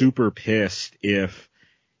be super pissed if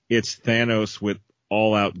it's Thanos with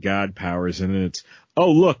all-out god powers and it's,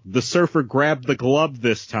 oh look, the Surfer grabbed the glove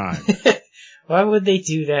this time. Why would they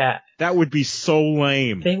do that? That would be so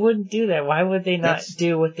lame. They wouldn't do that. Why would they not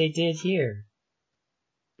do what they did here?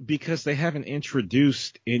 Because they haven't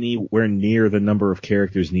introduced anywhere near the number of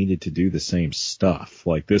characters needed to do the same stuff.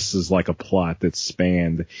 Like, this is like a plot that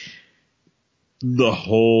spanned the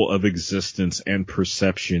whole of existence and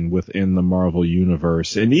perception within the Marvel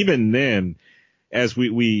Universe. And even then, as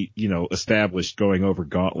we established going over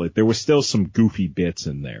Gauntlet, there were still some goofy bits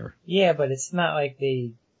in there. Yeah, but it's not like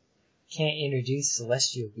they can't introduce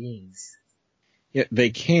celestial beings. Yeah, they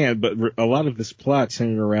can, but a lot of this plot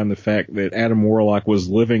centered around the fact that Adam Warlock was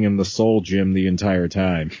living in the Soul Gem the entire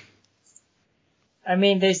time. I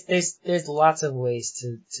mean, there's lots of ways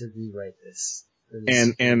to rewrite this.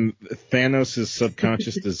 And Thanos'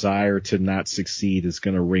 subconscious desire to not succeed is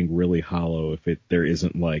going to ring really hollow if there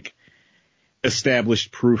isn't like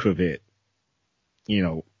established proof of it,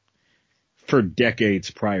 for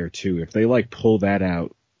decades prior to. If they like pull that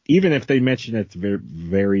out, even if they mention it at the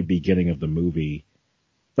very beginning of the movie,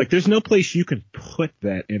 like there's no place you can put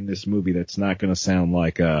that in this movie that's not going to sound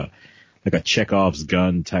like a Chekhov's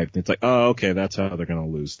gun type thing. It's like, oh, okay, that's how they're going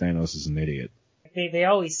to lose. Thanos is an idiot. They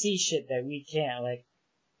always see shit that we can't. Like,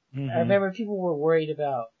 I remember people were worried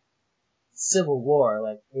about Civil War.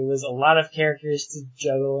 Like, there was a lot of characters to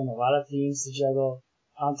juggle and a lot of themes to juggle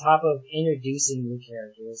on top of introducing new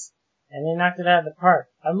characters. And they knocked it out of the park.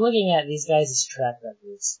 I'm looking at these guys' track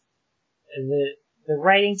records. The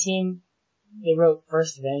writing team, they wrote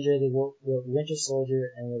First Avenger, they wrote Winter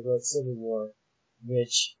Soldier, and they wrote Civil War,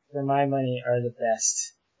 which, for my money, are the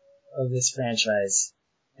best of this franchise.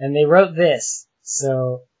 And they wrote this,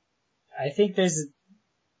 so I think there's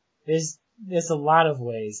there's a lot of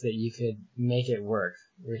ways that you could make it work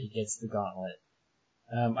where he gets the gauntlet.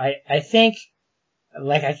 I think,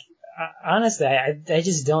 like, honestly, I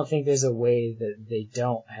just don't think there's a way that they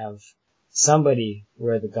don't have somebody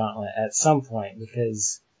wear the gauntlet at some point,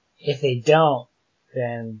 because if they don't,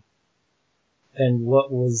 then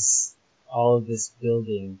what was all of this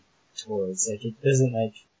building towards? Like, it doesn't,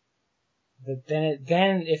 like, but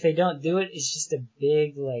then if they don't do it, it's just a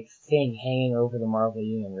big, like, thing hanging over the Marvel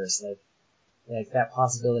Universe, like that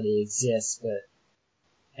possibility exists,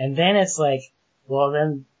 and then it's like, well,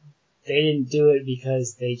 then they didn't do it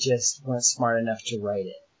because they just weren't smart enough to write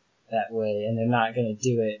it that way, and they're not gonna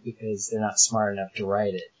do it because they're not smart enough to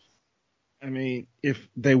write it. I mean, if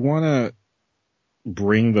they want to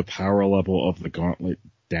bring the power level of the gauntlet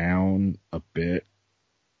down a bit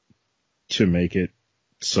to make it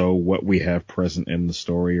so what we have present in the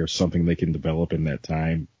story or something they can develop in that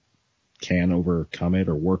time can overcome it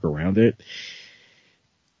or work around it,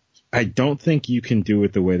 I don't think you can do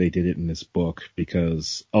it the way they did it in this book,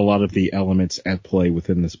 because a lot of the elements at play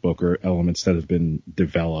within this book are elements that have been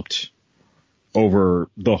developed over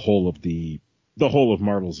the whole of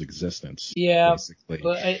Marvel's existence. Yeah, basically.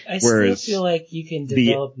 but I still feel like you can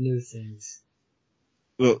develop new things.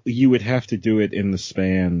 Well, you would have to do it in the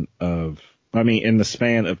span of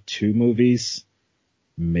 2 movies,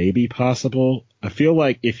 maybe possible. I feel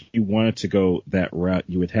like if you wanted to go that route,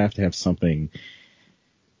 you would have to have something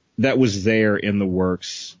that was there in the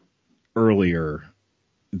works earlier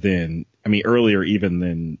even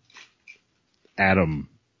than Adam,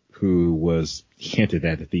 who was hinted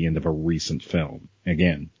at the end of a recent film.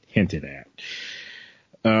 Again, hinted at.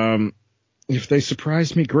 If they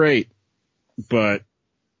surprise me, great. But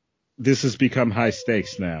this has become high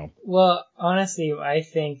stakes now. Well, honestly, I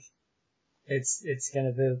think it's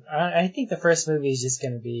gonna be, I think the first movie is just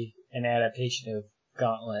gonna be an adaptation of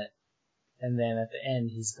Gauntlet. And then at the end,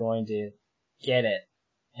 he's going to get it.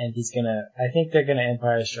 And I think they're gonna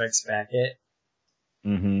Empire Strikes Back it.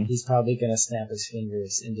 Mm-hmm. He's probably gonna snap his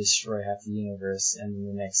fingers and destroy half the universe, and then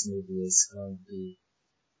the next movie is going to be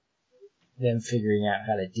them figuring out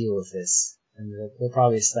how to deal with this. And they'll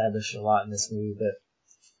probably establish a lot in this movie, but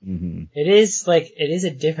it is a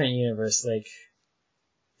different universe. Like,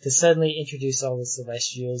 to suddenly introduce all the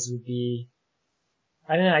Celestials would be,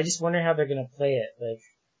 I don't know, I just wonder how they're gonna play it. Like,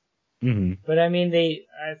 but I mean,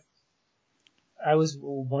 I was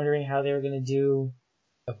wondering how they were gonna do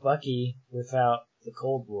a Bucky without the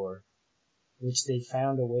Cold War, which they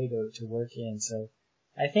found a way to work in. So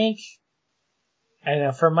I think, I don't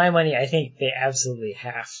know, for my money, I think they absolutely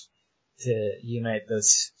have to unite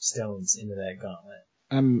those stones into that gauntlet.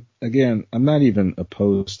 I'm not even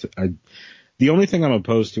opposed to, the only thing I'm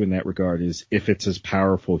opposed to in that regard is if it's as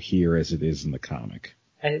powerful here as it is in the comic.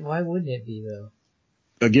 Why wouldn't it be, though?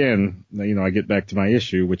 Again, I get back to my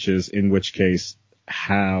issue, which is, in which case,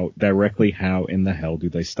 how in the hell do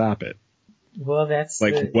they stop it? Well, that's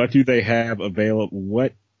what do they have available?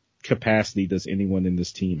 What capacity does anyone in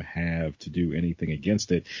this team have to do anything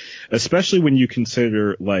against it? Especially when you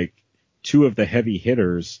consider, like, 2 of the heavy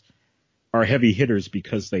hitters are heavy hitters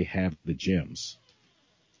because they have the gems.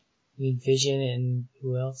 You mean Vision and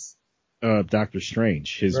who else? Doctor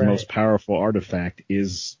Strange. His most powerful artifact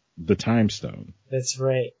is the Time Stone. That's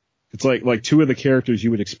right. It's like 2 of the characters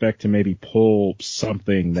you would expect to maybe pull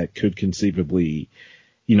something that could conceivably,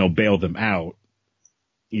 bail them out,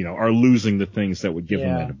 are losing the things that would give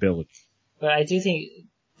them that ability. But I do think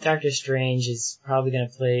Doctor Strange is probably going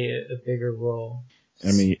to play a bigger role.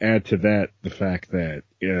 I mean, add to that the fact that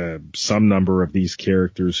some number of these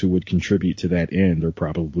characters who would contribute to that end are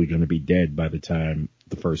probably going to be dead by the time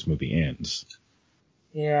the first movie ends.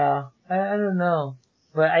 Yeah, I don't know.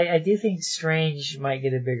 But I do think Strange might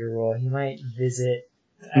get a bigger role. He might visit,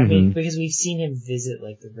 I mean, because we've seen him visit,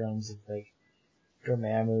 like, the realms of, like,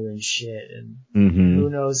 Dormammu and shit, and who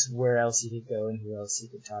knows where else he could go and who else he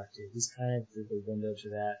could talk to. He's kind of the window to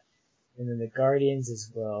that. And then the Guardians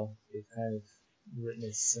as well, they've kind of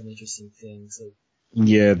witnessed some interesting things.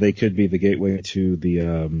 Yeah, they could be the gateway to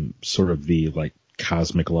the, sort of the, like,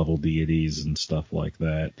 cosmic level deities and stuff like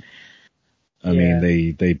that. I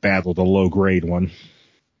mean, they battled a low grade one.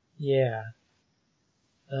 Yeah.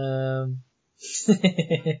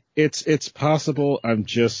 It's possible. I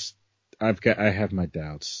have my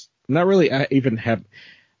doubts. Not really.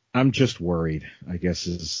 I'm just worried, I guess,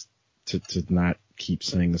 is to not keep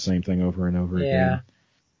saying the same thing over and over again.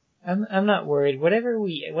 I'm not worried.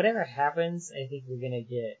 Whatever happens, I think we're gonna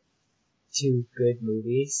get 2 good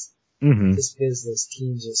movies. Just because those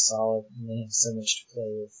teams are solid and they have so much to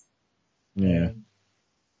play with. Yeah.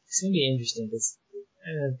 It's gonna be interesting because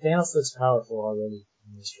Thanos looks powerful already.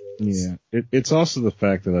 in these trailers. Yeah. It's also the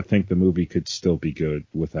fact that I think the movie could still be good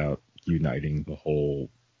without uniting the whole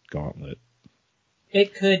gauntlet.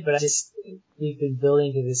 It could, but we've been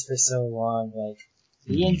building to this for so long, like,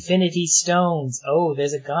 the Infinity Stones. Oh,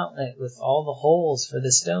 there's a gauntlet with all the holes for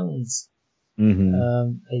the stones.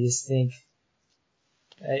 I just think...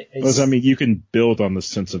 I mean, you can build on the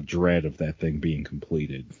sense of dread of that thing being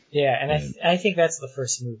completed. Yeah, and I think that's the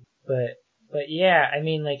first movie. But yeah, I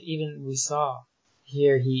mean, like, even we saw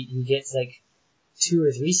here, he gets, like, 2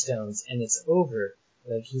 or 3 stones, and it's over.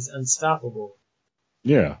 Like, he's unstoppable.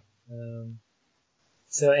 Yeah.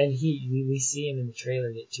 So, and we see him in the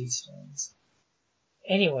trailer get 2 stones.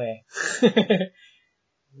 Anyway.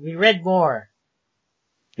 We read more.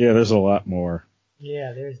 Yeah, there's a lot more.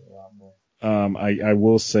 Yeah, there's a lot more. I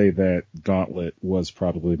will say that Gauntlet was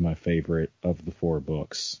probably my favorite of the 4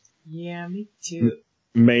 books. Yeah, me too.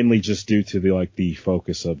 Mainly just due to the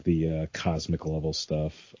focus of the cosmic level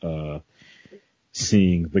stuff,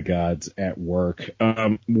 seeing the gods at work.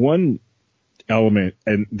 One element,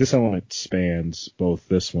 and this element spans both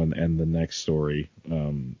this one and the next story,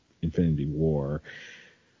 Infinity War,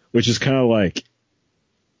 which is kind of like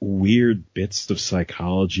weird bits of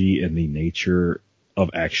psychology and the nature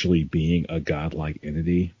of actually being a godlike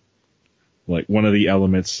entity. Like, one of the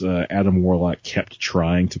elements Adam Warlock kept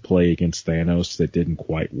trying to play against Thanos that didn't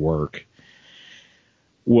quite work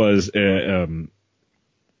was the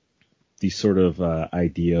sort of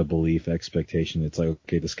idea, belief, expectation. It's like,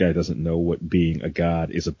 okay, this guy doesn't know what being a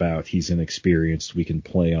god is about. He's inexperienced. We can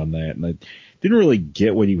play on that. And I didn't really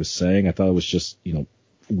get what he was saying. I thought it was just,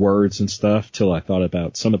 words and stuff, till I thought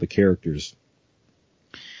about some of the characters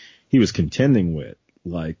he was contending with.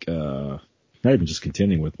 Like, not even just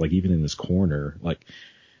contending with, like, even in his corner. Like,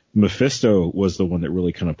 Mephisto was the one that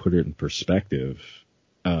really kind of put it in perspective.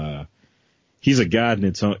 He's a god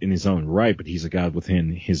in his own right, but he's a god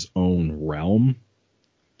within his own realm.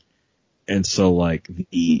 And so, like,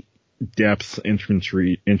 the depth,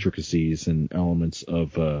 intricacies, and elements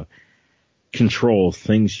of control,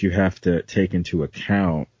 things you have to take into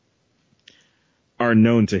account, are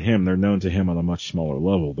known to him. They're known to him on a much smaller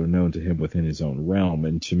level. They're known to him within his own realm,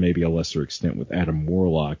 and to maybe a lesser extent with Adam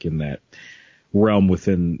Warlock in that realm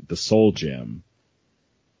within the Soul Gem.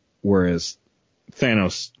 Whereas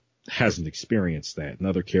Thanos hasn't experienced that, and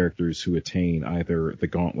other characters who attain either the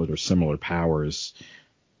Gauntlet or similar powers.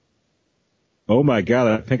 Oh my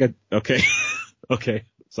god, okay. Okay,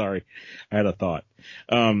 sorry. I had a thought.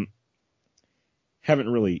 Haven't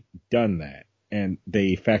really done that. And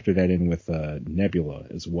they factor that in with Nebula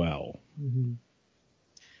as well. Mm-hmm.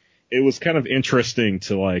 It was kind of interesting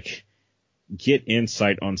to, like, get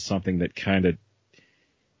insight on something that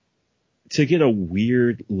to get a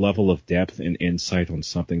weird level of depth and insight on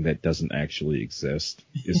something that doesn't actually exist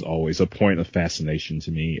is always a point of fascination to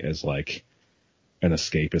me as, like, an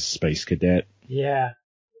escapist space cadet. Yeah.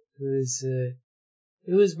 It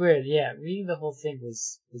was weird. Yeah, reading the whole thing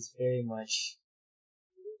was very much...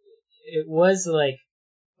 It was like,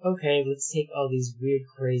 okay, let's take all these weird,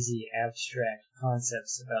 crazy, abstract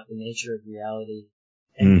concepts about the nature of reality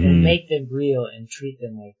and make them real and treat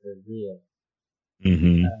them like they're real.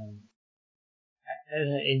 Mm-hmm.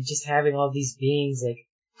 And just having all these beings like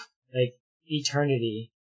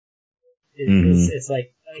eternity. It's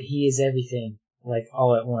like he is everything, like,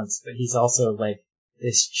 all at once, but he's also like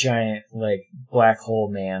this giant, like, black hole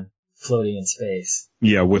man floating in space.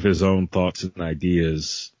 Yeah, with his own thoughts and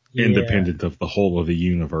ideas. Independent of the whole of the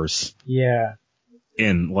universe. Yeah.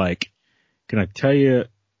 And, like, can I tell you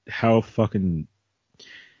how fucking...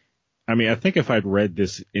 I mean, I think if I'd read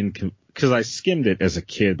this because I skimmed it as a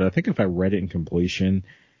kid, but I think if I read it in completion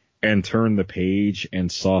and turned the page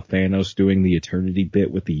and saw Thanos doing the Eternity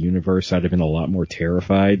bit with the universe, I'd have been a lot more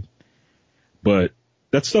terrified. But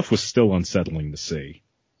that stuff was still unsettling to see.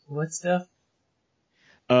 What stuff?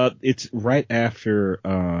 It's right after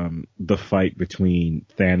the fight between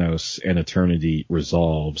Thanos and Eternity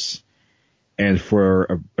resolves, and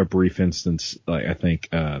for a brief instance, like, I think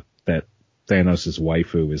that Thanos'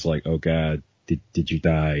 waifu is like, "Oh God, did you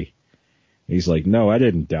die?" And he's like, "No, I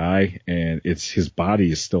didn't die," and his body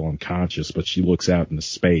is still unconscious, but she looks out into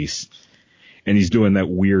space, and he's doing that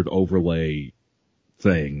weird overlay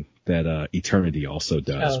thing that Eternity also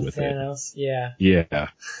does with Thanos, it. Yeah. Yeah.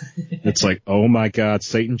 It's like, oh my God,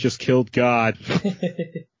 Satan just killed God.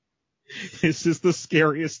 This is the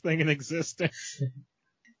scariest thing in existence.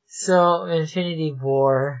 So, Infinity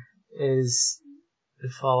War is the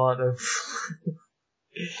fallout of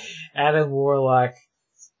Adam Warlock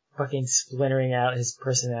fucking splintering out his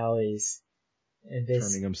personalities. And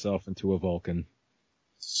turning himself into a Vulcan.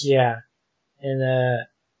 Yeah. And,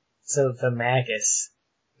 so the Magus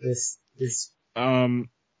This.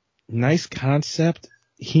 Nice concept.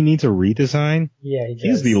 He needs a redesign. Yeah, he does.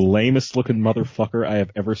 He's the lamest looking motherfucker I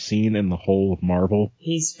have ever seen in the whole of Marvel.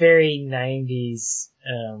 He's very 90s.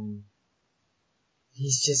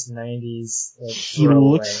 He's just 90s. Like,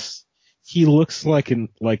 He looks like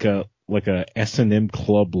a S&M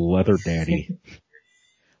Club leather daddy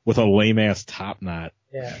with a lame ass top knot.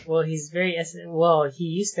 Yeah, well, he's very he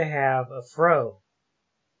used to have a fro.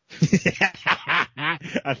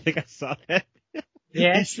 I think I saw that.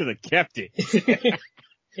 Yeah, he should have kept it.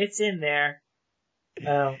 It's in there.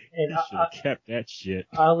 And he should have kept that shit.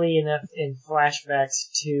 Oddly enough, in flashbacks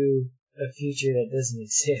to a future that doesn't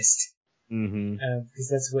exist. Mm-hmm. Because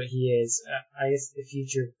that's what he is. I guess the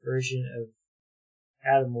future version of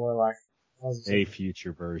Adam Warlock. A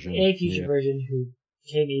future version. A future version who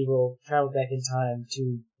became evil, traveled back in time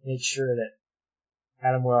to make sure that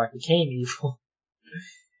Adam Warlock became evil.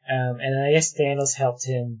 And I guess Thanos helped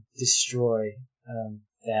him destroy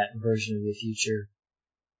that version of the future.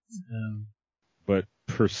 But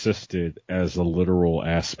persisted as a literal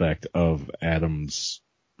aspect of Adam's,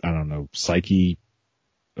 I don't know, psyche,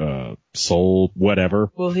 soul,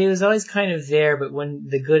 whatever. Well, he was always kind of there, but when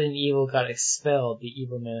the good and evil got expelled, the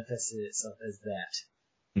evil manifested itself as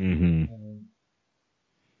that. Mm-hmm.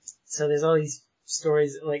 So there's all these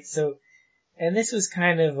stories, and this was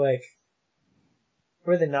kind of like,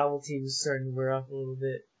 where the novelty was starting to wear off a little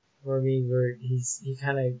bit for me, where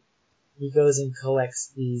he goes and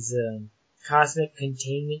collects these, cosmic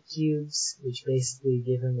containment cubes, which basically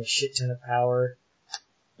give him a shit ton of power.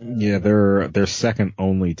 Yeah, they're second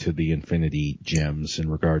only to the Infinity Gems in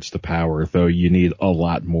regards to power, though you need a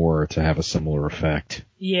lot more to have a similar effect.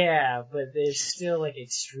 Yeah, but they're still, like,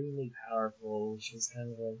 extremely powerful, which is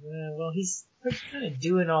kind of like, he's kind of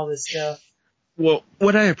doing all this stuff. Well,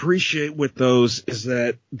 what I appreciate with those is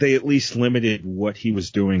that they at least limited what he was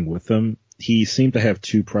doing with them. He seemed to have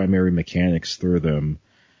two primary mechanics through them.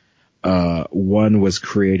 One was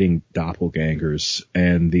creating doppelgangers,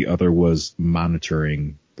 and the other was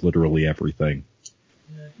monitoring literally everything.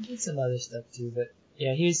 Yeah, he did some other stuff too, but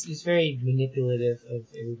yeah, he was very manipulative of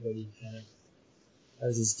everybody, kind of. That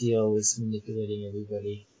was his deal, was manipulating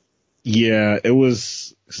everybody. Yeah, it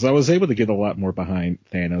was, because I was able to get a lot more behind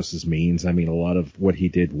Thanos' means. I mean, a lot of what he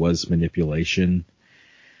did was manipulation,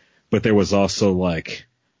 but there was also, like,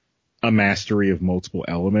 a mastery of multiple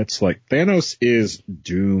elements. Like, Thanos is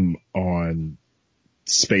Doom on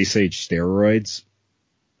space age steroids,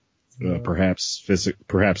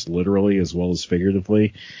 perhaps literally as well as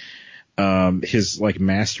figuratively. His, like,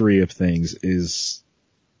 mastery of things is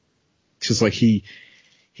just like he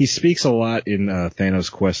speaks a lot in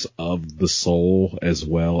Thanos' Quest of the Soul, as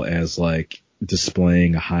well as, like,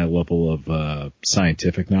 displaying a high level of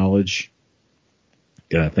scientific knowledge.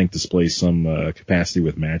 And I think displays some capacity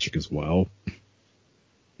with magic as well.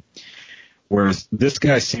 Whereas this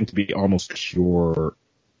guy seemed to be almost pure,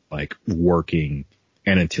 like, working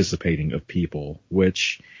and anticipating of people,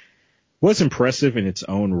 which was impressive in its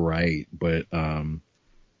own right, but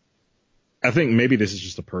I think maybe this is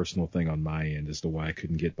just a personal thing on my end as to why I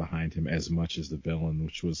couldn't get behind him as much as the villain,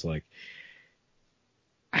 which was like,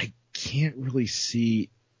 I can't really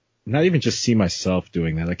not even just see myself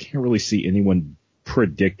doing that. I can't really see anyone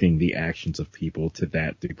predicting the actions of people to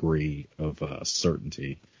that degree of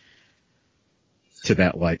certainty, to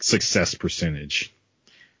that, like, success percentage.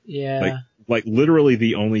 Yeah. Like literally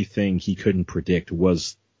the only thing he couldn't predict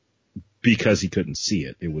was because he couldn't see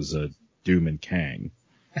it. It was Doom and Kang.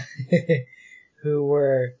 Who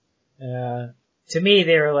were, to me,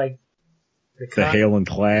 they were like the Hail and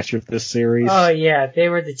Clash of this series. Oh yeah, they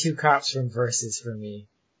were the two cops from Versus for me.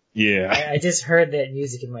 Yeah. I just heard that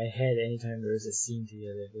music in my head anytime there was a scene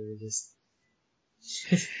together. They were just...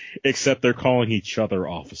 Except they're calling each other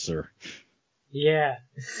officer. Yeah.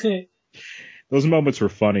 Those moments were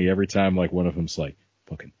funny every time, like, one of them's like,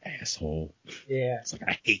 fucking asshole. Yeah. It's like,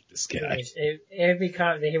 I hate this guy.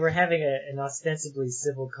 They were having an ostensibly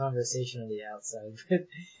civil conversation on the outside, but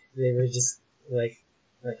they were just like,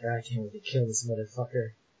 I can't wait to kill this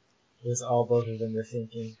motherfucker. It was all both of them were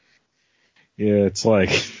thinking. Yeah, it's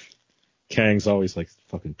like, Kang's always like,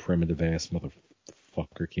 fucking primitive ass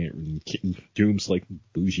motherfucker, Doom's like,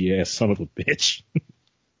 bougie ass son of a bitch.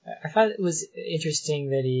 I thought it was interesting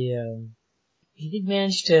that he did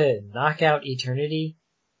manage to knock out Eternity.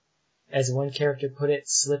 As one character put it,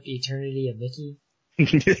 slipped Eternity a Mickey.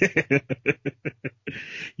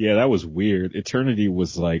 Yeah, that was weird. Eternity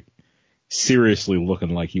was like, seriously looking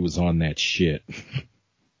like he was on that shit.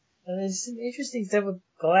 There's some interesting stuff with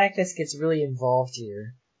Galactus gets really involved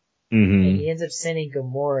here. Mm-hmm. And he ends up sending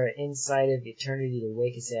Gamora inside of Eternity to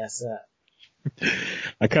wake his ass up.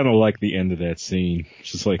 I kind of like the end of that scene.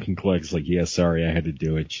 Just like, and Clegg's like, yeah, sorry, I had to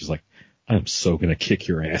do it. She's like, I'm so gonna kick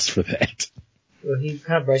your ass for that. Well, he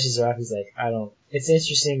kind of brushes her off. He's like, I don't. It's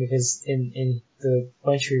interesting because in the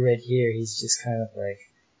bunch we read here, he's just kind of like,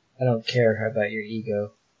 I don't care about your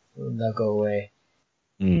ego. They'll go away.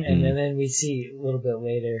 Mm-hmm. And then we see a little bit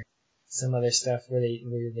later some other stuff where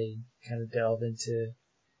they kind of delve into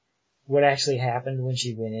what actually happened when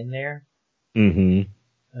she went in there. Mm-hmm.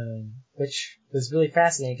 Which was really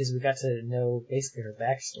fascinating because we got to know basically her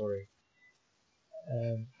backstory.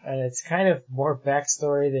 And it's kind of more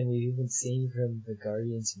backstory than we've even seen from the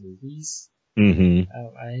Guardians movies. Mm-hmm.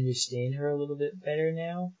 I understand her a little bit better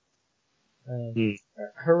now.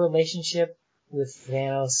 Her relationship with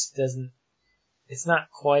Thanos it's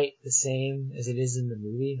not quite the same as it is in the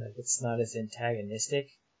movie. Like, it's not as antagonistic.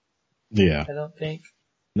 Yeah. I don't think.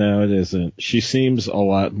 No, it isn't. She seems a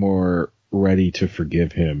lot more ready to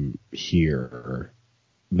forgive him here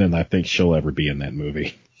than I think she'll ever be in that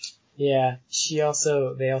movie. Yeah, they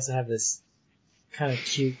also have this kind of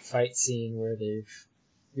cute fight scene where they've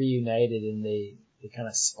reunited and they kind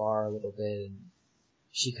of spar a little bit and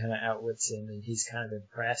she kind of outwits him and he's kind of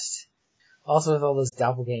impressed. Also with all those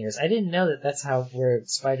doppelgangers. I didn't know that that's where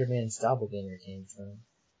Spider-Man's doppelganger came from.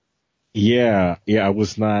 Yeah, I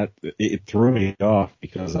was not, it threw me off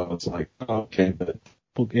because I was like, okay, the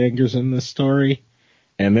doppelganger's in this story.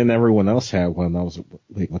 And then everyone else had one. I was like,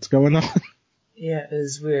 wait, what's going on? Yeah, it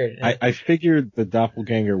was weird. I figured the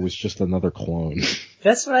doppelganger was just another clone.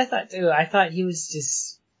 That's what I thought too. I thought he was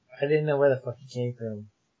just, I didn't know where the fuck he came from.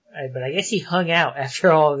 But I guess he hung out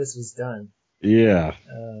after all of this was done. Yeah.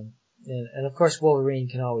 And of course Wolverine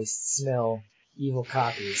can always smell evil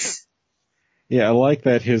copies. Yeah, I like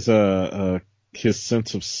that his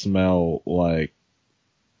sense of smell, like,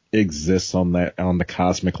 exists on the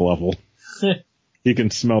cosmic level. He can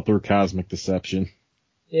smell through cosmic deception.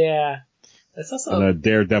 Yeah. That's also... And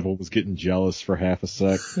Daredevil was getting jealous for half a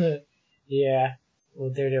sec. Yeah. Well,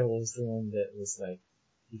 Daredevil was the one that was like,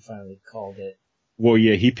 he finally called it. Well,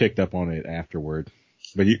 yeah, he picked up on it afterward.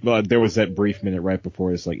 But there was that brief minute right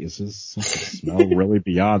before it's like, is this smell really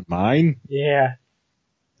beyond mine? Yeah.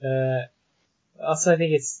 Also, I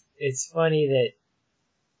think it's funny that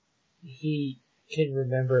he can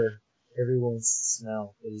remember everyone's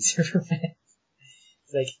smell that he's ever met.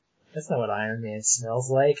 It's like, that's not what Iron Man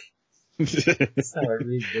smells like. That's not what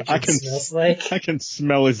Reed Richards smells like. I can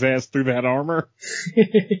smell his ass through that armor.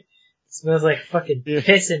 It smells like fucking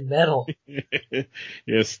piss and metal.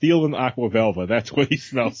 Yeah, steel and aquavelva, that's what he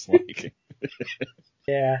smells like.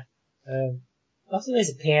 Yeah. Also,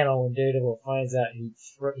 there's a panel when Daredevil finds out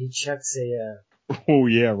he chucks oh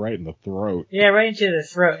yeah, right in the throat. Yeah, right into the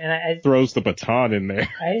throat, and I throws the baton in there.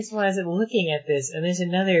 I just was looking at this, and there's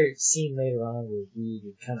another scene later on where Reed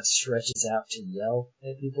kind of stretches out to yell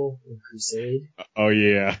at people in Crusade. Oh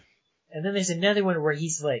yeah. And then there's another one where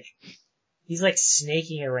he's like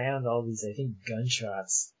snaking around all these, I think,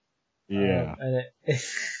 gunshots. Yeah. And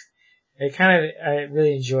I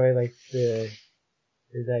really enjoy like the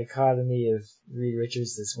dichotomy of Reed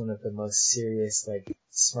Richards as one of the most serious, like,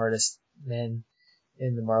 smartest men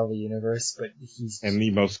in the Marvel Universe, but and the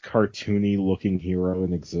most cartoony looking hero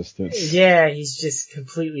in existence. Yeah, he's just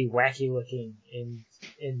completely wacky looking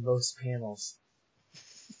in most panels.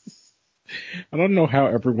 I don't know how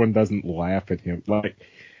everyone doesn't laugh at him. Like,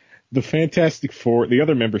 the Fantastic Four, the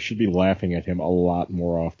other members should be laughing at him a lot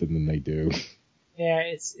more often than they do. Yeah,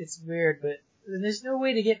 it's weird, but there's no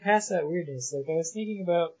way to get past that weirdness. Like, I was thinking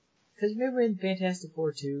about, cause remember in Fantastic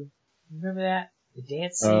Four 2? Remember that? The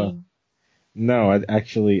dance scene? No, I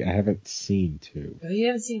haven't seen 2. Oh, you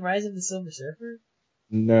haven't seen Rise of the Silver Surfer?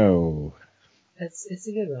 No. It's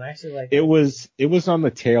a good one. I actually like it. It was on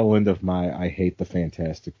the tail end of my I hate the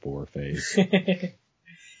Fantastic Four phase.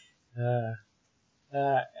 I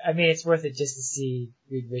mean, it's worth it just to see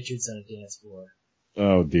Reed Richards on a dance floor.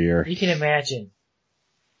 Oh dear. You can imagine.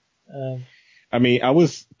 I mean, I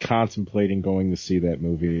was contemplating going to see that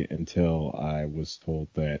movie until I was told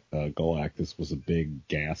that Galactus was a big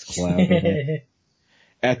gas cloud in it.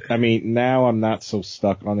 I mean, now I'm not so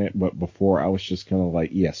stuck on it, but before I was just kind of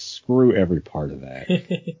like, yes, screw every part of that.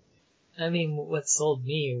 I mean, what sold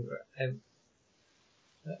me,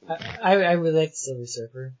 I really like the Silver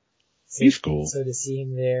Surfer. So, he's cool. So to see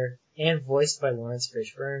him there, and voiced by Lawrence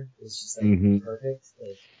Fishburne, was just like perfect.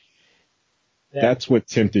 Like, that's what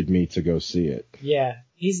tempted me to go see it. Yeah,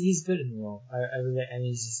 he's good in the role. I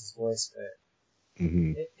mean, it's just his voice, but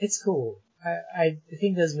it's cool. I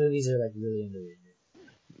think those movies are like really underrated.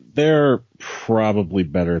 They're probably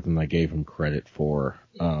better than I gave them credit for.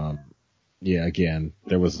 Yeah, again,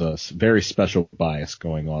 there was a very special bias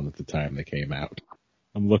going on at the time they came out.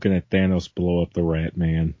 I'm looking at Thanos blow up the Rat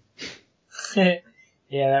Man. Yeah,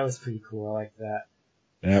 that was pretty cool. I like that.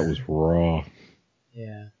 That was raw.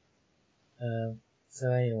 Yeah.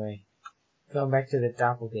 So anyway, going back to the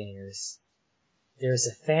doppelgangers. There's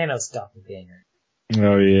a Thanos doppelganger.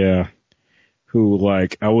 Oh yeah. Who,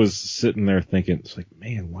 like, I was sitting there thinking, it's like,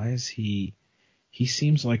 man, why is he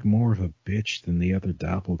seems like more of a bitch than the other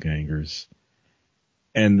doppelgangers.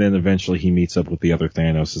 And then eventually he meets up with the other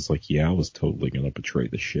Thanos. It's like, yeah, I was totally going to betray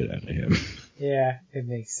the shit out of him. Yeah, it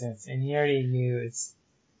makes sense. And he already knew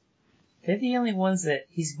they're the only ones that,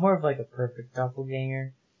 he's more of like a perfect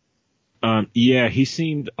doppelganger. Yeah, he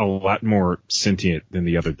seemed a lot more sentient than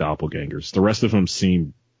the other doppelgangers. The rest of them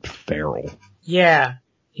seemed feral. Yeah,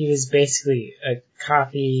 he was basically a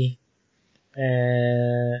copy,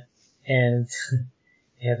 and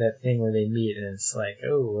they have that thing where they meet and it's like,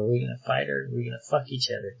 oh, are we gonna fight or are we gonna fuck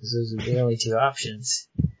each other? Because those are the only two options.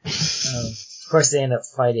 Of course they end up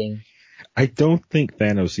fighting. I don't think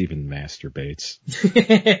Thanos even masturbates.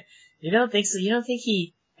 You don't think so? You don't think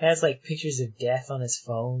he has like pictures of death on his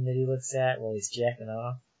phone that he looks at while he's jacking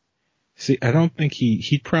off? See, I don't think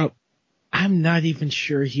he'd I'm not even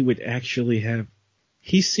sure he would actually have.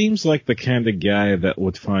 He seems like the kind of guy that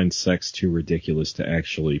would find sex too ridiculous to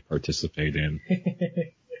actually participate in.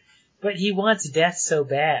 But he wants death so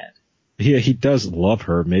bad. Yeah, he does love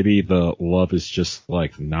her. Maybe the love is just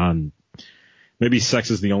like maybe sex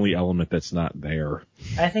is the only element that's not there.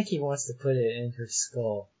 I think he wants to put it in her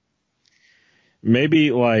skull. Maybe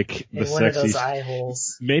like in the one of sex. those eye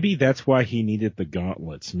holes. Maybe that's why he needed the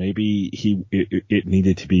gauntlets. Maybe it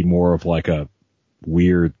needed to be more of like a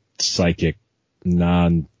weird psychic,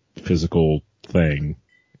 non-physical thing.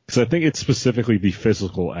 Because I think it's specifically the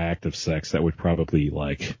physical act of sex that would probably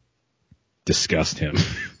like disgust him.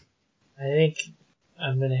 I think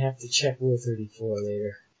I'm gonna have to check Rule 34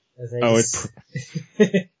 later.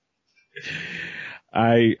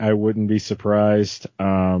 I wouldn't be surprised.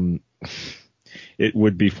 It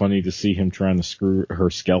would be funny to see him trying to screw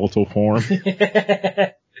her skeletal form.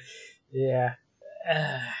 Yeah.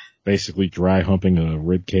 Basically dry humping a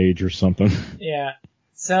rib cage or something. Yeah.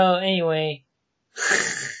 So anyway,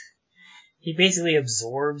 he basically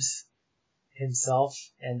absorbs himself,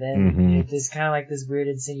 and then there's kind of like this weird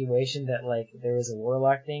insinuation that like there was a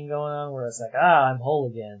warlock thing going on where it's like, I'm whole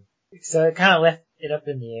again. So it kind of left it up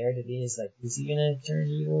in the air to be, it's like, is he gonna turn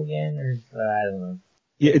evil again, or I don't know.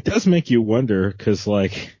 Yeah, it does make you wonder, because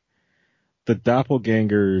like the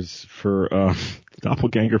doppelgangers for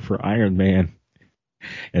doppelganger for Iron Man,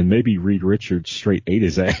 and maybe Reed Richards straight ate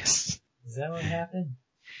his ass. Is that what happened?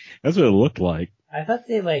 That's what it looked like. I thought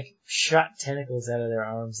they like shot tentacles out of their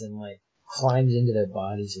arms and like climbed into their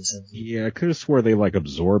bodies or something. Yeah, I could have swore they like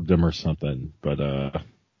absorbed them or something, but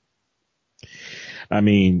I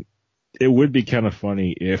mean, it would be kind of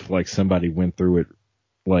funny if like somebody went through it,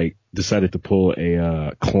 like decided to pull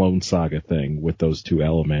a Clone Saga thing with those two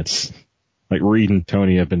elements. Like Reed and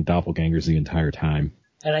Tony have been doppelgangers the entire time.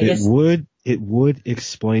 And I guess it would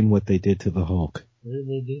explain what they did to the Hulk. What did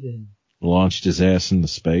they do to him? Launched his ass into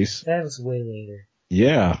space. That was way later.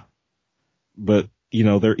 Yeah. But, you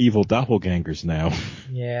know, they're evil doppelgangers now.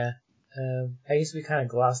 Yeah. I guess we kind of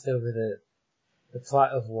glossed over the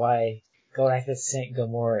plot of why Galactus sent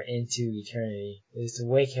Gamora into eternity. It was to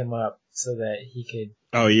wake him up so that he could...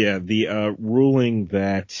 Oh yeah, the ruling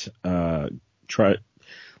that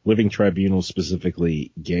Living Tribunal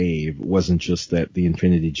specifically gave wasn't just that the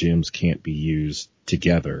Infinity Gems can't be used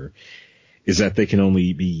together, is that they can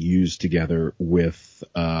only be used together with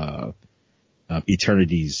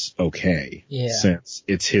Eternity's okay. Yeah. Since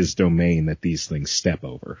it's his domain that these things step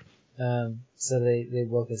over. So they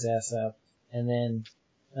woke his ass up. And then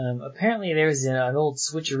apparently there was an old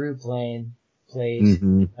switcheroo played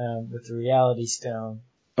with the Reality Stone.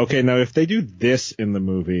 Okay, now if they do this in the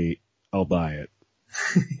movie, I'll buy it.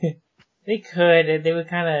 They could. They would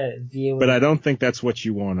kind of be able But I don't think that's what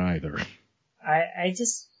you want either. I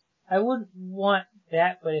wouldn't want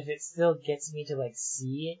that, but if it still gets me to like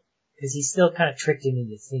see it, because he still kind of tricked him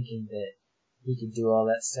into thinking that he could do all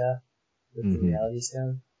that stuff with the Reality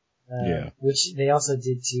Stone. Yeah. Which they also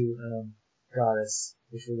did to Goddess,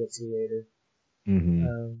 which we'll get to later.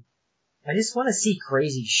 I just want to see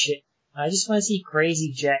crazy shit. I just want to see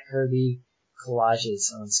crazy Jack Kirby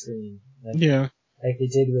collages on screen. Like they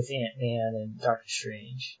did with Ant-Man and Doctor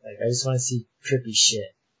Strange. Like, I just want to see trippy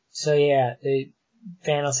shit. So yeah,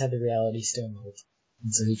 Thanos had the Reality Stone the whole time.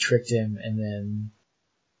 And so he tricked him, and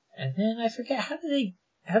then I forget, how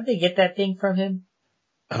did they get that thing from him?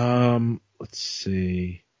 Let's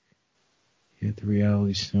see. He had the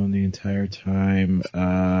reality stone the entire time.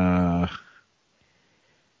 I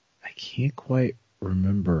can't quite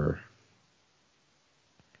remember.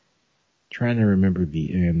 Trying to remember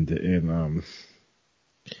the end, and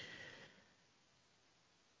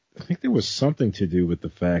I think there was something to do with the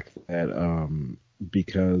fact that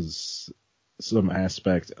because some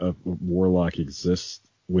aspect of Warlock exists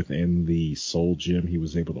within the Soul Gem, he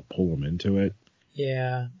was able to pull him into it.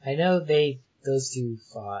 Yeah, I know those two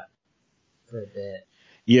fought for a bit.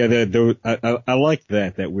 Yeah, I like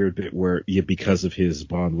that weird bit where, yeah, because of his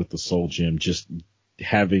bond with the Soul Gem, just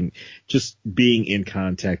being in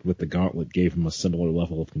contact with the Gauntlet gave him a similar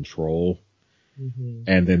level of control. Mm-hmm.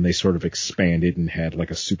 And then they sort of expanded and had like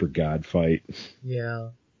a super god fight. Yeah.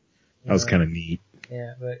 That was kind of neat.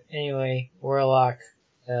 Yeah, but anyway, Warlock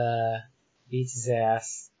beats his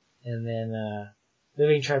ass, and then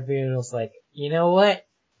Living Tribunal's like, you know what?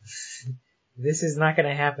 This is not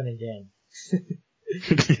gonna happen again.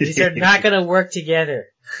 These are not gonna work together.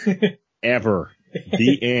 Ever.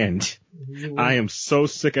 The end. I am so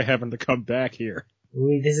sick of having to come back here.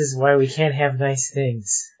 This is why we can't have nice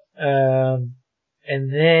things.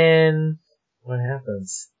 And then, what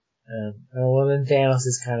happens? Well, then Thanos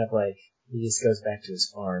is kind of like, he just goes back to his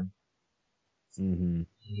farm. Mm-hmm. And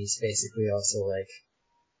he's basically also like,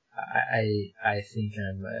 I think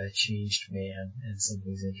I'm a changed man and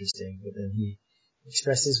something's interesting. But then he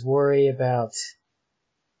expresses worry about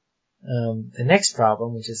the next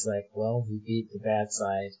problem, which is like, well, he beat the bad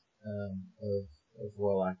side of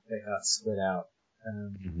Warlock that got split out.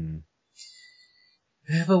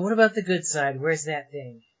 But what about the good side? Where's that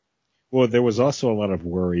thing? Well, there was also a lot of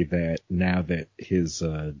worry that now that his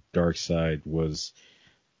dark side was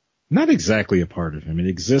not exactly a part of him, it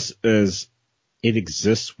exists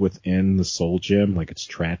within the Soul Gem, like it's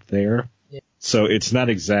trapped there. Yeah. So it's not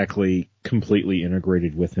exactly completely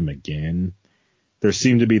integrated with him again. There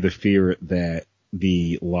seemed to be the fear that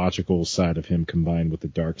the logical side of him combined with the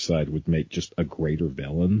dark side would make just a greater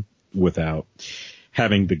villain without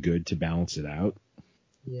having the good to balance it out.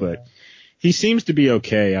 Yeah. But he seems to be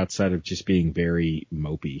okay outside of just being very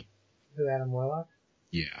mopey. Who, Adam Warlock?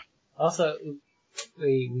 Yeah. Also,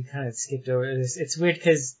 we kind of skipped over this. It's weird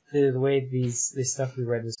because the way this stuff we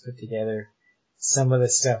read was put together, some of the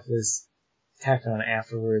stuff was tacked on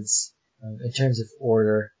afterwards in terms of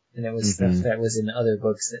order, and it was stuff that was in other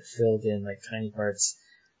books that filled in like tiny parts.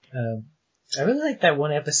 I really like that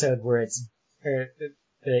one episode where it's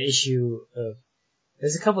the issue of.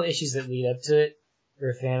 There's a couple issues that lead up to it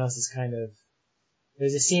where Thanos is kind of.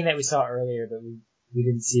 There's a scene that we saw earlier, but we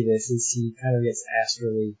didn't see this. He kind of gets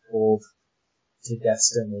astrally pulled to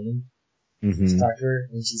Death's domain. To talk to her,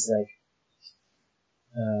 and she's like,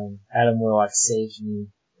 Adam Warlock saved me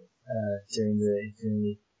during the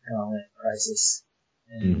Infinity Gauntlet crisis,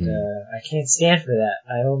 and I can't stand for that.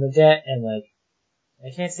 I owe him a debt, and like, I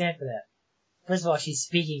can't stand for that. First of all, she's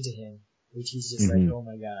speaking to him, which he's just like, oh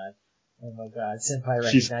my god, Senpai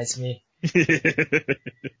recognized me.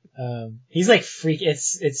 He's like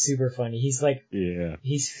it's super funny. He's like,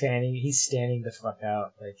 he's standing the fuck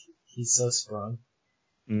out, like, he's so sprung.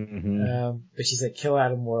 But she's like, kill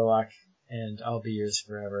Adam Warlock and I'll be yours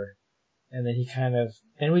forever. And then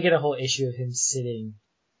then we get a whole issue of him sitting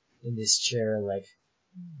in this chair, like,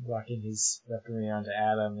 walking his weaponry onto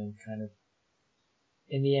Adam and kind of,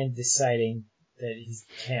 in the end, deciding that he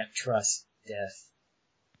can't trust Death.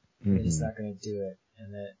 And that he's not gonna do it.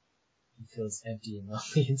 And that he feels empty and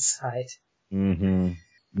lonely inside.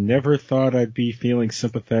 Never thought I'd be feeling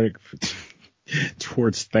sympathetic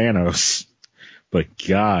towards Thanos. But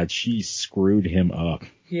God, she screwed him up.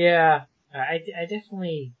 Yeah, I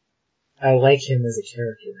definitely, I like him as a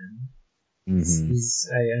character. I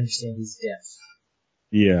understand he's deaf.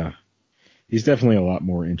 Yeah. He's definitely a lot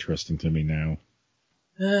more interesting to me now.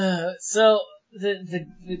 So,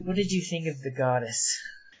 what did you think of the Goddess?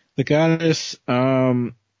 The Goddess,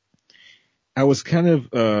 I was kind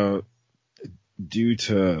of, due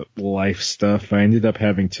to life stuff, I ended up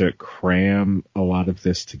having to cram a lot of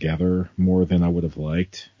this together more than I would have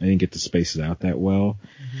liked. I didn't get to space it out that well.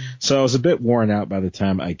 So I was a bit worn out by the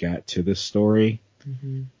time I got to this story.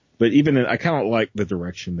 But even then, I kind of like the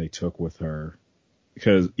direction they took with her.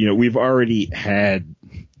 Because, we've already had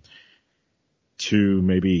 2,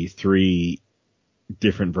 maybe 3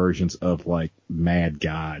 different versions of, like, Mad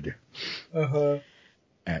God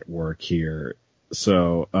at work here.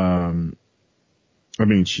 So, I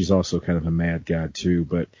mean, she's also kind of a mad god too,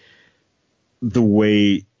 but the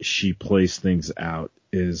way she plays things out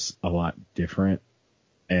is a lot different.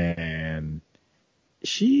 And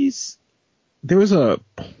there was a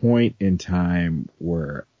point in time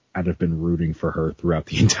where I'd have been rooting for her throughout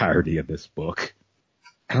the entirety of this book.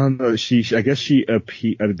 I don't know. I guess she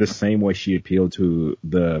the same way she appealed to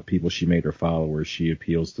the people she made her followers. She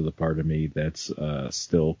appeals to the part of me that's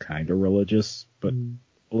still kind of religious, but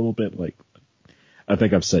a little bit like, I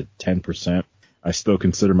think I've said 10%. I still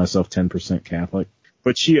consider myself 10% Catholic,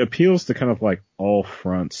 but she appeals to kind of like all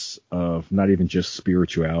fronts of not even just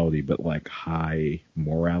spirituality, but like high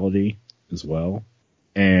morality as well.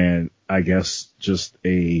 And I guess just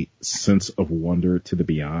a sense of wonder to the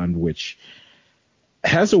beyond, which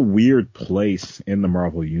has a weird place in the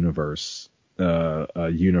Marvel universe, a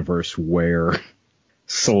universe where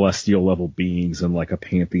celestial level beings and like a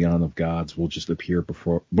pantheon of gods will just appear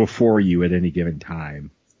before you at any given time.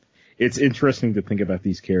 It's interesting to think about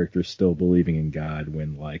these characters still believing in God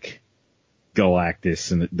when like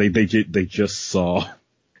Galactus and they just saw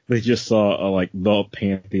like the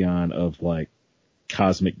pantheon of like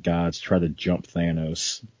cosmic gods try to jump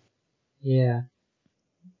Thanos. Yeah.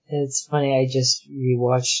 It's funny, I just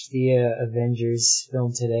rewatched the Avengers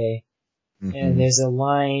film today, and there's a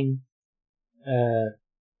line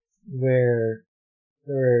where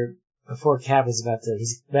before Cap is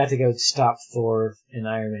he's about to go stop Thor and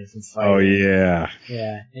Iron Man from fighting. Oh yeah.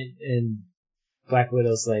 Yeah, and Black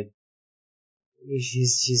Widow's like,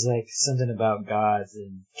 she's like something about gods,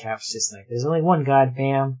 and Cap's just like, there's only one God,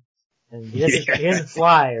 fam, and he doesn't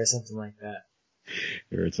fly or something like that.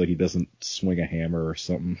 Or it's like he doesn't swing a hammer or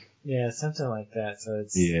something. Yeah, something like that. So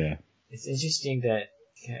it's interesting that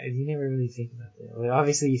you never really think about that. Well,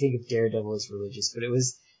 obviously you think of Daredevil as religious, but it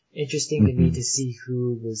was interesting to me to see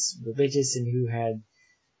who was religious and who had,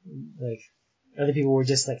 like, other people were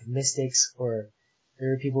just like mystics, or there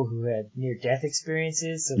were people who had near-death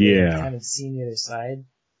experiences, so they had kind of seen the other side.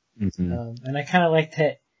 And I kind of like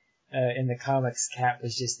that in the comics, Cap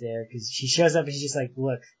was just there, because she shows up and she's just like,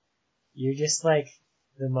 look, you're just like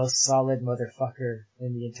the most solid motherfucker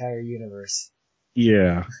in the entire universe.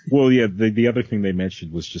 Yeah. Well, yeah, the other thing they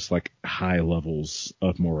mentioned was just like high levels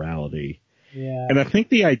of morality. Yeah. And I think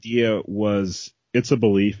the idea was it's a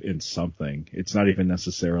belief in something. It's not even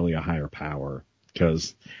necessarily a higher power,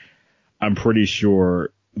 because I'm pretty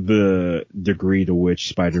sure the degree to which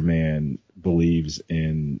Spider-Man believes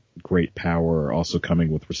in great power also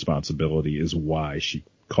coming with responsibility is why she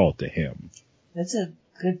called to him. That's a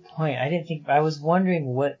good point. I was wondering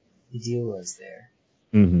what the deal was there.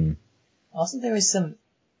 Also, there was an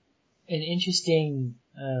interesting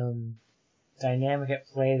dynamic at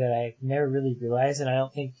play that I never really realized, and I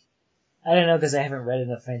don't know because I haven't read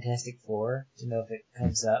enough Fantastic Four to know if it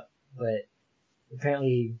comes up, but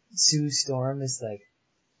apparently Sue Storm is like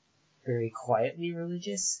very quietly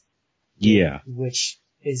religious. Yeah. Which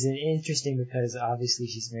is interesting because obviously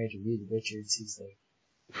she's married to Reed Richards, who's like,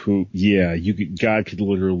 God could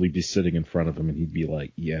literally be sitting in front of him and he'd be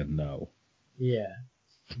like, yeah, no. Yeah.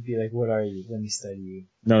 He'd be like, what are you? Let me study you.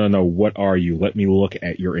 No, what are you? Let me look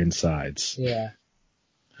at your insides. Yeah.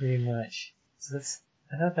 Pretty much. So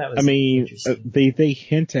I thought that was interesting. They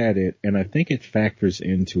hint at it, and I think it factors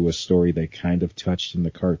into a story they kind of touched in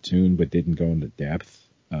the cartoon but didn't go into depth.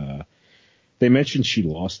 They mentioned she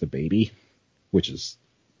lost a baby, which is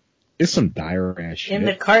some dire ass shit. In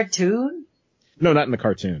the cartoon? No, not in the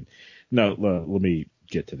cartoon. No, let me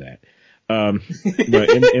get to that. But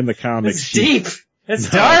in the comics, it's deep. It's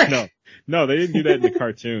dark. No, they didn't do that in the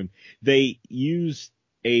cartoon. They used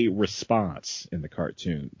a response in the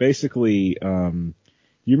cartoon. Basically, you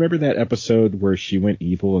remember that episode where she went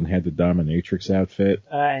evil and had the dominatrix outfit?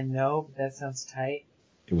 No, that sounds tight.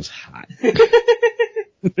 It was hot.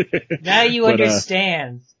 Now you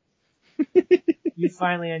understand. You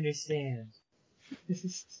finally understand.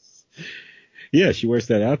 Yeah, she wears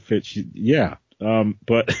that outfit.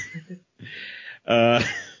 But,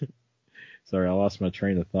 sorry, I lost my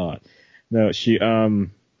train of thought. No, she,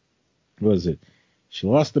 what was it? She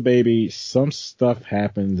lost the baby. Some stuff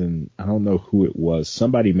happened, and I don't know who it was.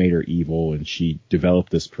 Somebody made her evil, and she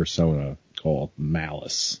developed this persona called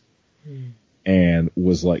Malice, and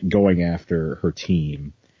was like going after her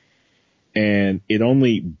team. And it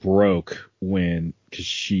only broke because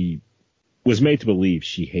she was made to believe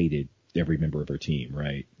she hated every member of her team,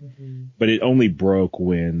 right? But it only broke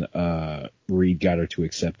when Reed got her to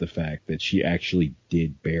accept the fact that she actually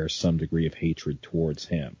did bear some degree of hatred towards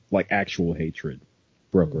him, like actual hatred.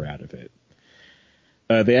 Broke her out of it.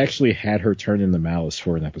 They actually had her turn into Malice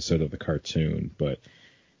for an episode of the cartoon, but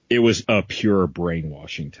it was a pure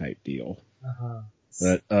brainwashing type deal.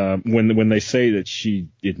 But when they say that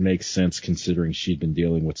it makes sense considering she'd been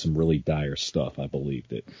dealing with some really dire stuff, I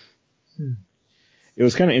believed it. It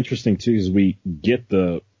was kind of interesting too, because we get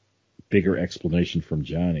the bigger explanation from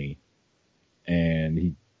Johnny,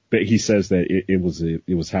 and But he says that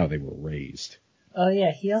it was how they were raised. Oh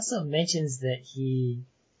yeah, he also mentions that he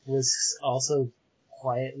was also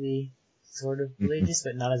quietly sort of religious,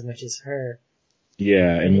 but not as much as her.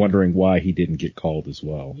 Yeah, and wondering why he didn't get called as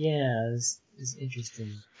well. Yeah, it's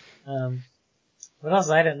interesting. But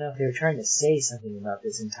also, I don't know if they were trying to say something about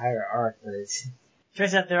this entire arc, but it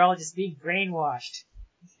turns out they're all just being brainwashed.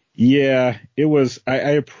 Yeah, it was. I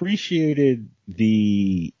appreciated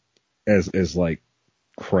as like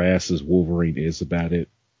crass as Wolverine is about it,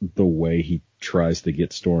 the way he tries to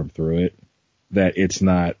get Storm through it. That it's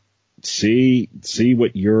not see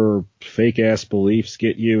what your fake ass beliefs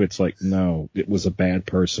get you. It's like, no, it was a bad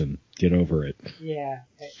person. Get over it. Yeah,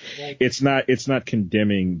 it's not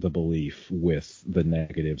condemning the belief with the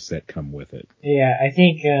negatives that come with it. Yeah, I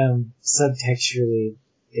think subtextually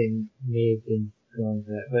they may have been going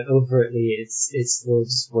for that, but overtly it's just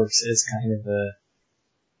works as kind of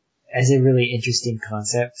as a really interesting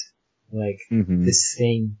concept. Like, this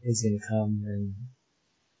thing is gonna come and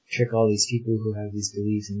trick all these people who have these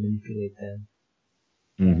beliefs and manipulate them.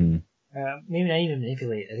 Maybe not even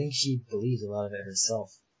manipulate. I think she believes a lot of it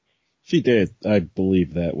herself. She did. I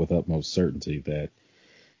believe that with utmost certainty, that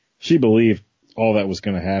she believed all that was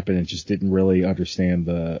going to happen and just didn't really understand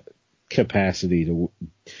the capacity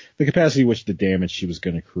which the damage she was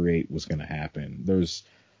going to create was going to happen. There's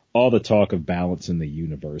all the talk of balance in the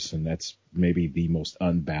universe, and that's maybe the most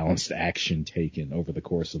unbalanced action taken over the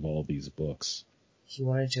course of all these books. She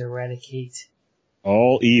wanted to eradicate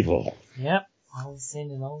all evil. Yep, all the sin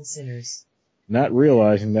and all the sinners. Not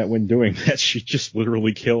realizing that when doing that, she'd just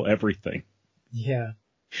literally kill everything. Yeah.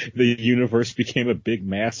 The universe became a big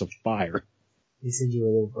mass of fire. You said you were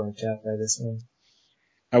a little burnt out by this one.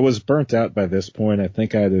 I was burnt out by this point. I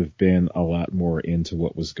think I'd have been a lot more into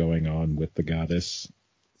what was going on with the goddess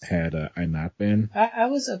had I not been. I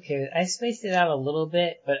was okay with it. I spaced it out a little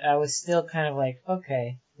bit, but I was still kind of like,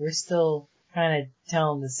 okay, we're still kind of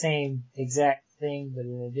telling the same exact thing, but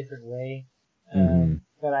in a different way.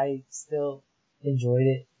 But I still enjoyed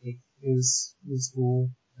it. It was cool.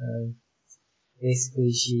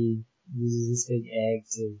 Basically, she uses this big egg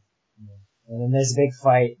to, and then there's a big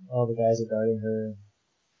fight. All the guys are guarding her.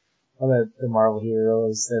 All the Marvel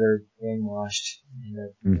heroes that are brainwashed,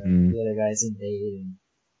 and the other guys invade.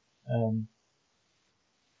 And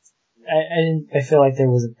I feel like there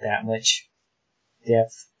wasn't that much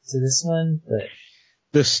depth to this one, but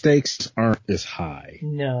the stakes aren't as high.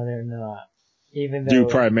 No, they're not. Even though due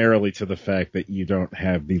primarily to the fact that you don't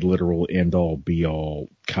have the literal end-all be-all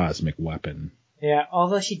cosmic weapon. Yeah,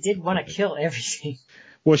 although she did want to kill everything.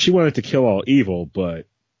 Well, she wanted to kill all evil, but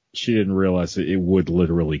she didn't realize that it would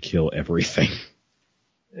literally kill everything.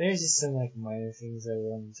 There's just some like minor things I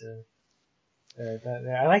wanted to.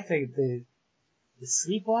 I like the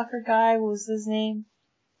Sleepwalker guy. What was his name?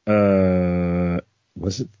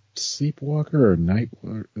 Was it Sleepwalker or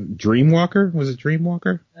Nightwalker? Dreamwalker? Was it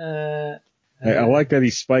Dreamwalker? I like that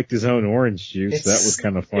he spiked his own orange juice. That was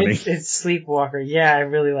kind of funny. It's Sleepwalker. Yeah, I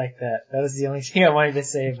really like that. That was the only thing I wanted to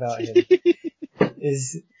say about him.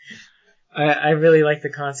 I really like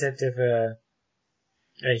the concept of a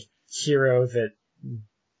hero that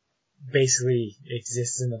basically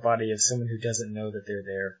exists in the body of someone who doesn't know that they're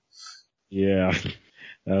there. Yeah,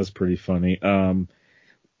 that was pretty funny.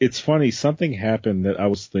 It's funny, something happened that I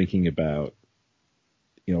was thinking about,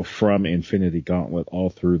 from Infinity Gauntlet all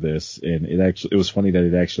through this, and it was funny that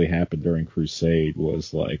it actually happened during Crusade,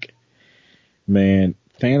 was like, man,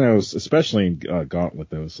 Thanos, especially in Gauntlet,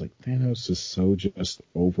 though, it's like, Thanos is so just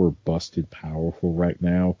over-busted powerful right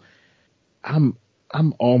now. I'm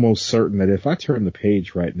almost certain that if I turn the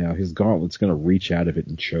page right now, his gauntlet's gonna reach out of it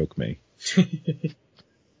and choke me.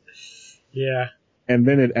 Yeah. And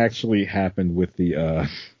then it actually happened with the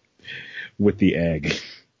egg,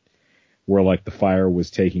 where like the fire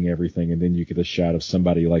was taking everything, and then you get a shot of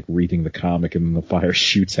somebody like reading the comic, and then the fire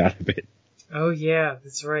shoots out of it. Oh yeah,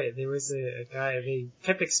 that's right. There was a guy, they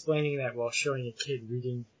kept explaining that while showing a kid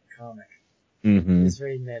reading the comic. It was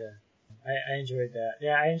very meta. I enjoyed that.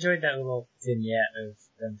 Yeah, I enjoyed that little vignette of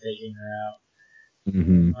them taking her out.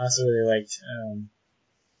 I also really liked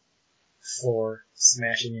Thor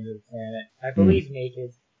smashing into the planet. I believe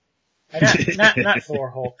naked. Not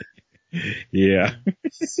Thor, Hulk. Yeah.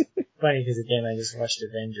 It's funny because again, I just watched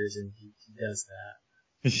Avengers and he does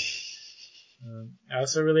that. I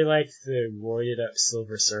also really liked the roided up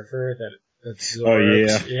Silver Surfer that absorbed. Oh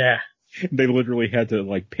yeah. Yeah. They literally had to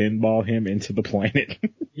like pinball him into the planet.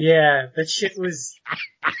 Yeah, that shit was.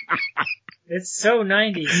 It's so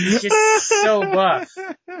 90s. He's just so buff.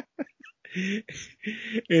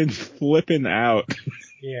 And flipping out.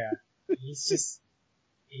 Yeah. He's just.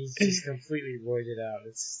 he's just completely roided out.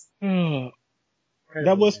 It's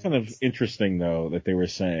That was kind of interesting, though, that they were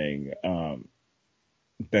saying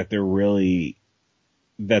that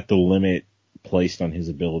that the limit placed on his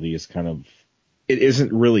ability is kind of, it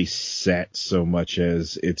isn't really set so much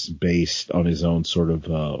as it's based on his own sort of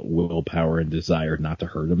willpower and desire not to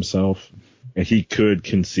hurt himself. And he could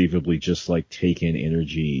conceivably just like take in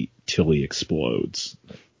energy till he explodes.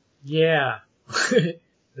 Yeah.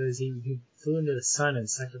 Because he flew into the sun and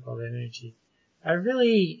sucked up all the energy.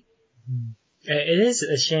 It is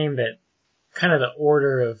a shame that kind of the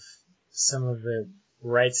order of some of the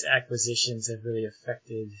rights acquisitions have really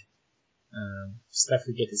affected stuff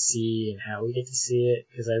we get to see and how we get to see it.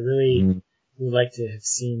 Because I really would like to have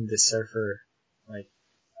seen the Surfer, like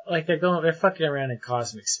they're fucking around in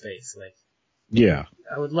cosmic space. Like, yeah,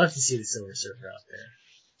 I would love to see the Silver Surfer out there.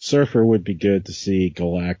 Surfer would be good to see.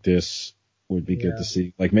 Galactus would be good to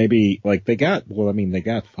see. Like maybe, like they got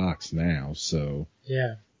Fox now, so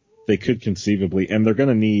yeah, they could conceivably, and they're going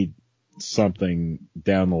to need something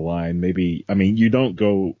down the line. Maybe, I mean, you don't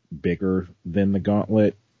go bigger than the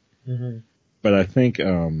Gauntlet, but I think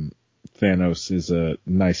Thanos is a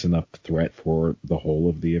nice enough threat for the whole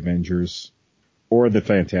of the Avengers. Or the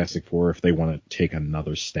Fantastic Four if they want to take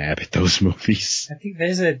another stab at those movies. I think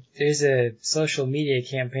there's a social media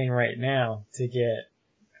campaign right now to get,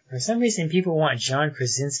 for some reason people want John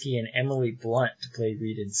Krasinski and Emily Blunt to play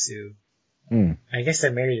Reed and Sue. I guess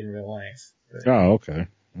they're married in real life. But oh, okay.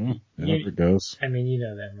 Well, there it goes. I mean, you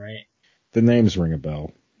know them, right? The names ring a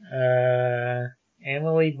bell.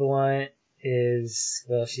 Emily Blunt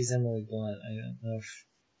she's Emily Blunt. I don't know if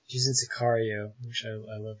she's in Sicario, which I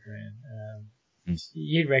love her in.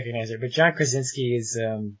 You'd recognize her, but John Krasinski is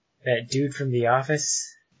that dude from The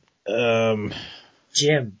Office. Jim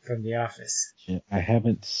from The Office. I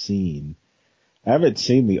haven't seen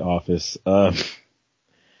The Office.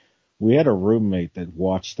 We had a roommate that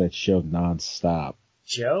watched that show nonstop.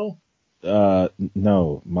 Joe?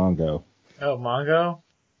 No, Mongo. Oh, Mongo?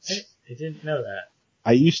 I didn't know that.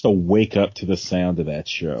 I used to wake up to the sound of that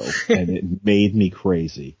show, and it made me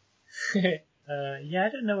crazy. Yeah, I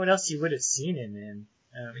don't know what else you would have seen him in.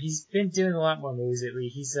 He's been doing a lot more movies lately.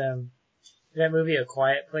 He's, that movie A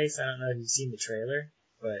Quiet Place, I don't know if you've seen the trailer,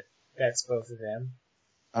 but that's both of them.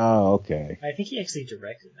 Oh, okay. I think he actually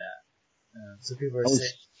directed that. So people are saying...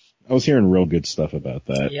 I was hearing real good stuff about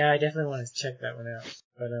that. Yeah, I definitely want to check that one out.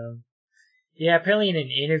 But, yeah, apparently in an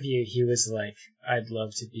interview he was like, I'd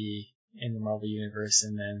love to be in the Marvel Universe,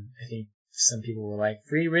 and then I think some people were like,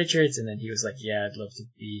 Reed Richards, and then he was like, yeah, I'd love to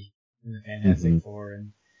be in the Fantastic Four,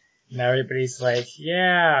 and now everybody's like,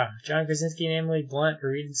 yeah, John Krasinski and Emily Blunt for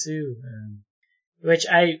Reed and Sue, which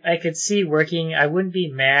I could see working. I wouldn't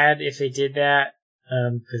be mad if they did that,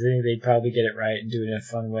 because I think they'd probably get it right and do it in a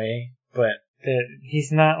fun way, but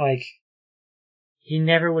he's not like, he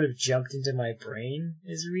never would have jumped into my brain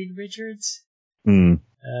as Reed Richards. I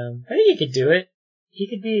think he could do it. He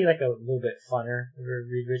could be like a little bit funner over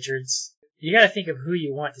Reed Richards. You gotta think of who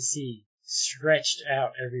you want to see stretched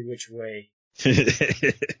out every which way.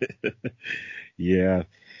 Yeah.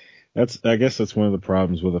 I guess that's one of the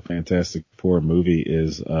problems with a Fantastic Four movie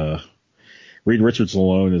is, Reed Richards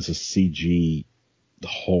alone is a CG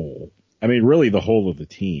whole. I mean, really the whole of the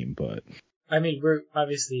team, but. I mean, we're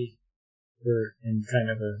in kind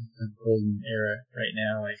of a golden era right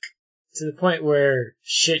now, like, to the point where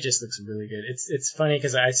shit just looks really good. It's funny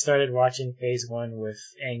because I started watching Phase 1 with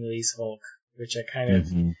Ang Lee's Hulk, which I kind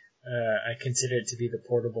of, I consider it to be the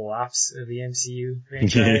portable ops of the MCU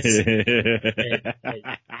franchise.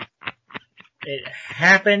 It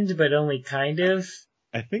happened, but only kind of.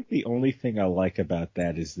 I think the only thing I like about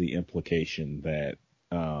that is the implication that,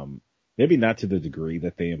 maybe not to the degree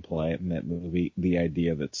that they imply it in that movie, the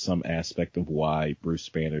idea that some aspect of why Bruce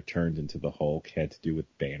Banner turned into the Hulk had to do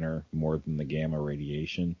with Banner more than the gamma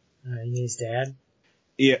radiation. You mean his dad?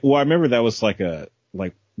 Yeah, well, I remember that was like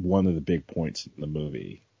one of the big points in the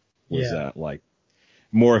movie was that like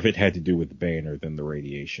more of it had to do with Banner than the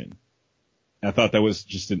radiation. I thought that was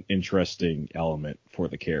just an interesting element for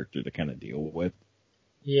the character to kind of deal with.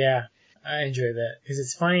 Yeah, I enjoy that because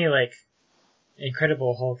it's funny, like,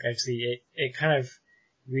 Incredible Hulk, actually, it kind of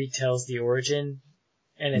retells the origin,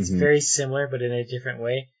 and it's very similar, but in a different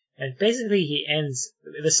way. And basically he ends,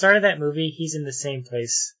 the start of that movie, he's in the same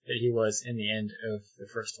place that he was in the end of the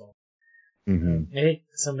first Hulk. I think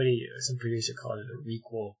some producer called it a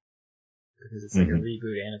requel, because it's like a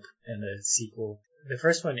reboot and a sequel. The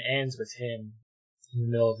first one ends with him in the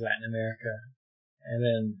middle of Latin America, and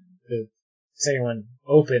then the second one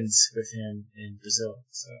opens with him in Brazil,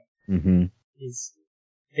 so.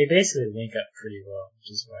 they basically link up pretty well,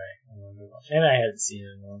 which is why I wanted to watch. And I hadn't seen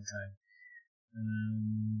it in a long time.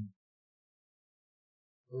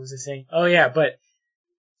 What was I saying? Oh yeah, but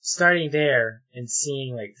starting there and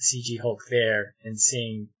seeing like the CG Hulk there, and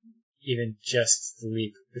seeing even just the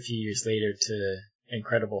leap a few years later to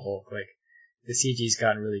Incredible Hulk, like the CG's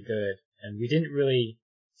gotten really good, and we didn't really.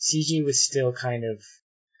 CG was still kind of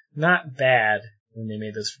not bad when they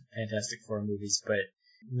made those Fantastic Four movies, but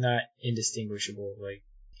not indistinguishable. Like,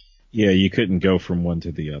 yeah, you couldn't go from one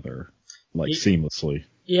to the other like seamlessly.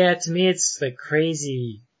 Yeah, to me it's like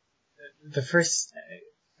crazy.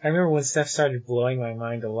 I remember when stuff started blowing my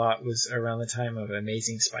mind a lot was around the time of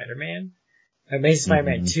Amazing Spider-Man. Amazing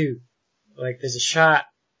Spider-Man 2. Like, there's a shot,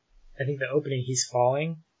 I think the opening, he's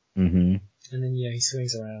falling. Mm-hmm. And then, he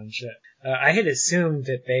swings around and shit. I had assumed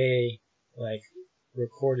that they, like,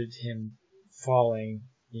 recorded him falling,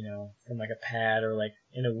 from like a pad or like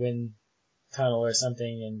in a wind tunnel or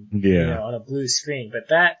something and, on a blue screen. But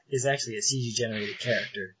that is actually a CG generated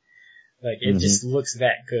character. Like, it just looks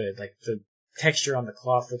that good. Like, the texture on the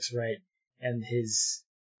cloth looks right, and his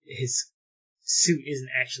suit isn't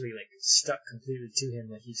actually like stuck completely to him.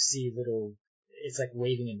 Like, you see it's like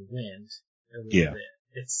waving in the wind a little bit.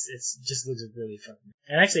 It's just looks really fucking.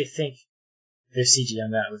 And I actually think their CG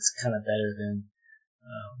on that looks kind of better than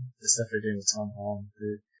the stuff they're doing with Tom Holland.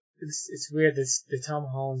 It's weird. The Tom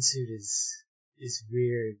Holland suit is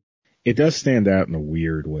weird. It does stand out in a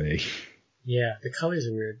weird way. Yeah, the colors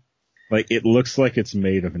are weird. Like, it looks like it's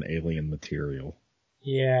made of an alien material.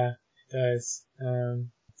 Yeah, it does.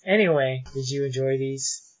 Anyway, did you enjoy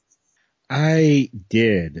these? I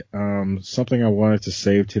did. Something I wanted to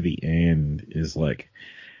save to the end is like,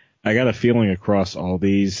 I got a feeling across all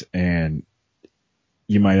these, and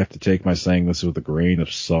you might have to take my saying this with a grain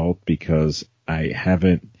of salt because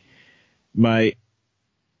my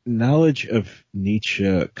knowledge of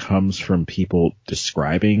Nietzsche comes from people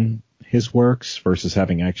describing his works versus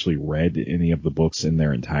having actually read any of the books in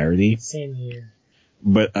their entirety. Same here.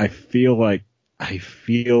 But I feel like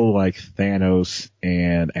Thanos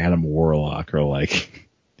and Adam Warlock are like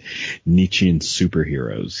Nietzschean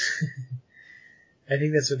superheroes. I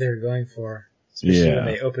think that's what they were going for. Especially when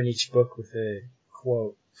they open each book with a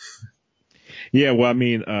quote. Yeah, well, I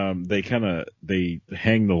mean, they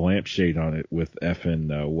hang the lampshade on it with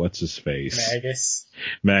effing, what's his face?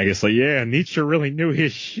 Magus, like, yeah, Nietzsche really knew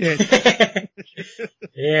his shit.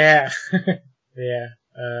 Yeah. Yeah.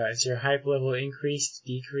 Is your hype level increased,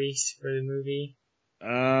 decreased for the movie?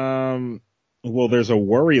 Well, there's a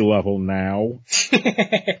worry level now.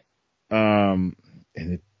 And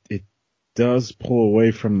it does pull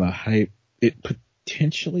away from the hype. It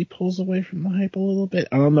potentially pulls away from the hype a little bit.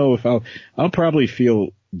 I don't know if I'll probably feel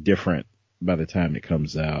different by the time it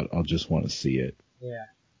comes out. I'll just want to see it. Yeah.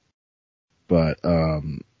 But,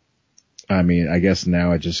 I mean, I guess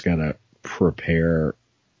now I just gotta prepare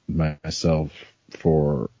myself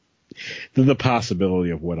for the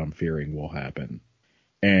possibility of what I'm fearing will happen.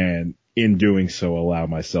 And in doing so, allow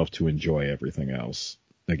myself to enjoy everything else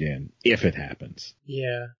again, if it happens.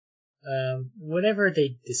 Yeah. Whatever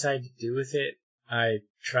they decide to do with it, I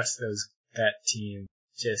trust that team.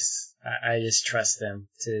 I just trust them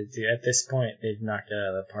to do. At this point, they've knocked it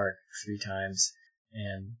out of the park 3 times,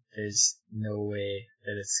 and there's no way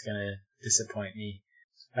that it's gonna disappoint me.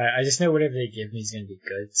 I just know whatever they give me is gonna be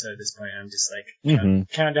good. So at this point, I'm just like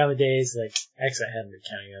counting down the days. Like, actually, I haven't been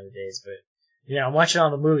counting down the days, but I'm watching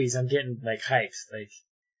all the movies. I'm getting like hyped. Like,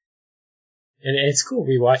 and it's cool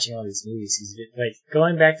rewatching all these movies. Like,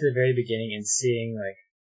 going back to the very beginning and seeing like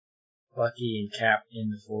Bucky and Cap in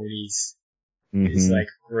the 40s is like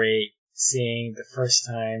great. Seeing the first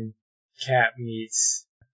time Cap meets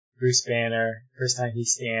Bruce Banner, first time he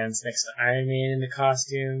stands next to Iron Man in the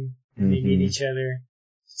costume, and they meet each other.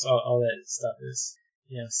 So all that stuff is,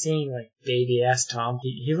 seeing like baby ass Tom.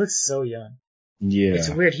 He looks so young. Yeah, it's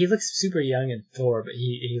weird. He looks super young in Thor, but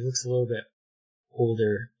he looks a little bit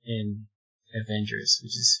older in Avengers,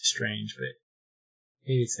 which is strange. But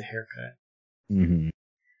maybe it's the haircut. Mm-hmm.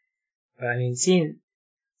 But I mean, seeing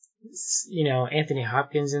Anthony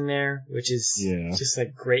Hopkins in there, which is just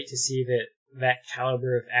like great to see that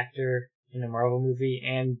caliber of actor in a Marvel movie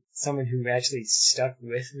and someone who actually stuck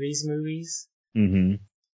with these movies. Mm-hmm.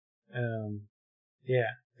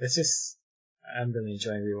 Yeah, it's just, I'm really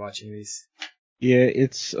enjoying rewatching these. Yeah,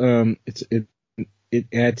 it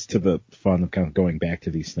adds to the fun of kind of going back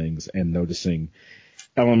to these things and noticing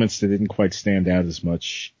elements that didn't quite stand out as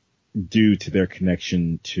much due to their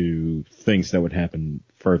connection to things that would happen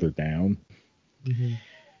further down. Mm-hmm.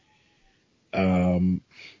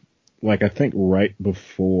 Like I think right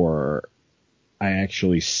before I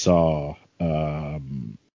actually saw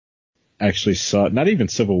actually saw, not even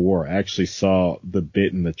Civil War, I actually saw the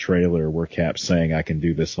bit in the trailer where Cap's saying, I can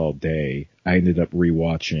do this all day. I ended up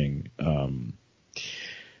rewatching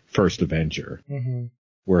First Avenger,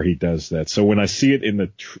 where he does that. So when I see it in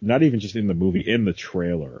the, not even just in the movie, in the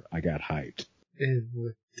trailer, I got hyped.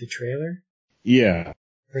 With the trailer? Yeah.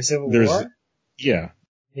 For Civil War? Yeah.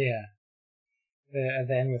 Yeah. At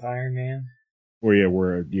the end with Iron Man?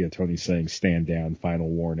 Where Tony's saying, stand down, final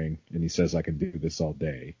warning, and he says, I can do this all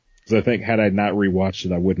day. So I think had I not rewatched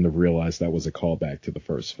it, I wouldn't have realized that was a callback to the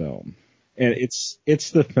first film. And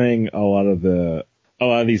it's the thing a lot of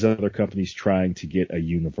these other companies trying to get a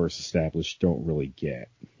universe established don't really get.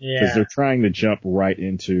 Yeah. Because they're trying to jump right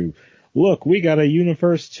into, look, we got a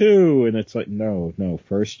universe too. And it's like, no,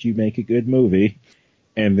 first you make a good movie,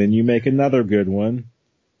 and then you make another good one,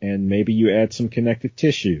 and maybe you add some connective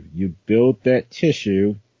tissue. You build that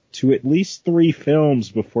tissue to at least 3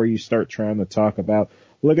 films before you start trying to talk about,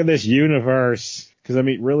 look at this universe. Because, I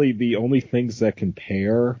mean, really the only things that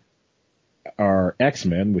compare are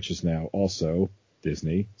X-Men, which is now also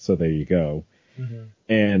Disney. So there you go. Mm-hmm.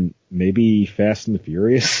 And maybe Fast and the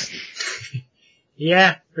Furious.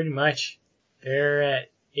 Yeah, pretty much. They're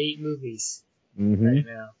at 8 movies right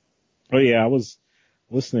now. Oh, yeah, I was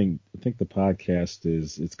listening. I think the podcast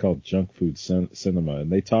it's called Junk Food Cinema,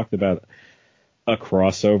 and they talked about a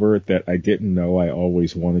crossover that I didn't know I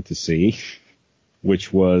always wanted to see,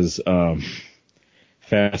 which was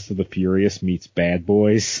Fast and the Furious meets Bad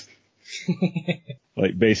Boys.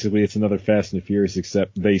 Like, basically, it's another Fast and the Furious,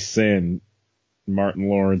 except they send Martin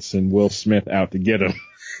Lawrence and Will Smith out to get him.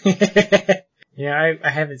 Yeah, I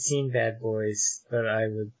haven't seen Bad Boys, but I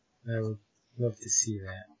would love to see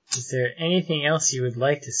that. Is there anything else you would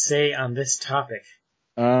like to say on this topic?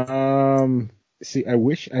 See, I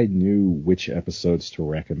wish I knew which episodes to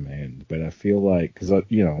recommend, but I feel like, because,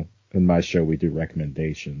 in my show we do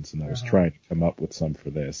recommendations, and I was trying to come up with some for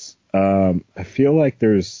this. I feel like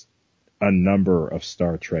there's a number of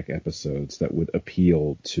Star Trek episodes that would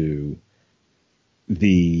appeal to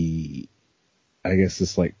this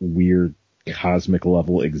like weird cosmic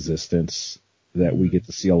level existence that we get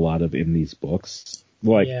to see a lot of in these books.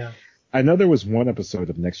 Like, yeah. I know there was one episode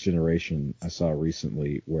of Next Generation I saw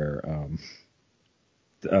recently where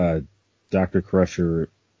Dr. Crusher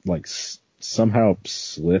like somehow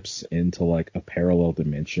slips into like a parallel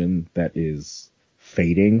dimension that is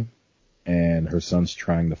fading, and her son's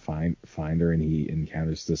trying to find her, and he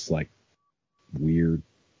encounters this like weird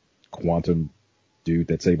quantum dude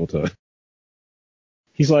that's able to.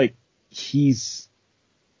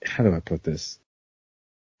 How do I put this?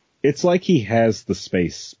 It's like he has the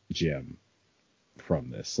space gem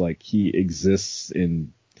from this. Like, he exists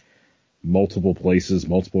in multiple places,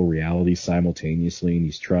 multiple realities simultaneously, and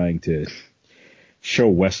he's trying to show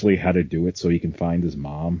Wesley how to do it so he can find his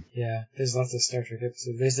mom. Yeah, there's lots of Star Trek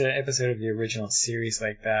episodes. There's an episode of the original series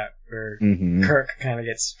like that where Kirk kind of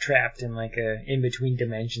gets trapped in like a in-between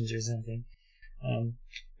dimensions or something.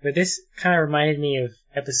 But this kind of reminded me of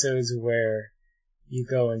episodes where you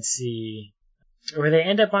go and see, where they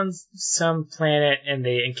end up on some planet and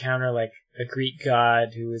they encounter like a Greek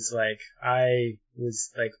god who is like,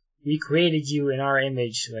 we created you in our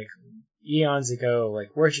image like eons ago,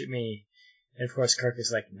 like worship me. And of course Kirk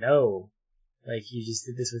is like, no, like you just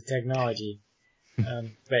did this with technology.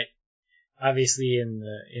 But obviously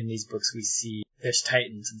in these books we see there's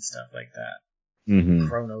Titans and stuff like that. Mm-hmm.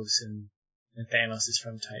 Kronos and Thanos is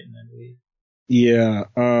from Titan, I believe. Yeah,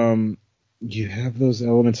 you have those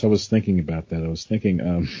elements. I was thinking about that. I was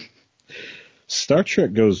thinking, Star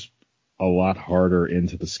Trek goes a lot harder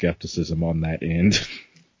into the skepticism on that end.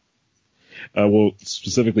 Well,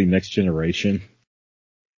 specifically Next Generation.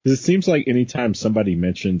 Because it seems like anytime somebody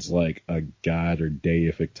mentions like a god or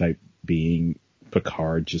deific type being,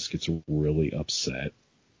 Picard just gets really upset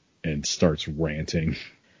and starts ranting.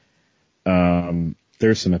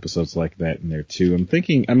 There's some episodes like that in there too. I'm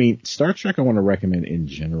thinking, Star Trek I want to recommend in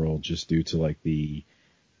general just due to like the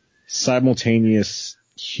simultaneous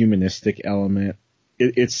humanistic element.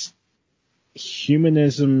 It's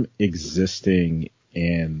humanism existing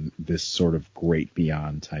in this sort of great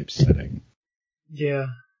beyond type setting. Yeah.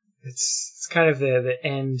 It's kind of the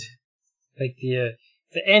end, like the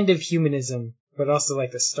end of humanism, but also like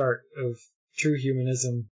the start of true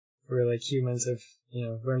humanism, where like humans have,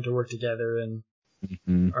 learned to work together and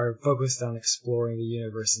are focused on exploring the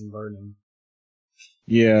universe and learning.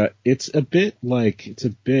 Yeah, it's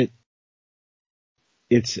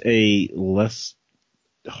a less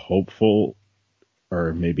hopeful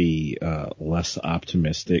or maybe less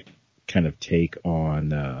optimistic kind of take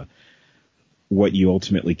on what you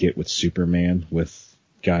ultimately get with Superman, with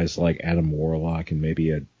guys like Adam Warlock and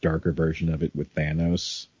maybe a darker version of it with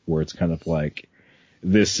Thanos, where it's kind of like,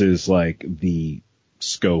 this is like the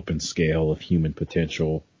scope and scale of human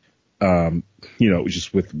potential.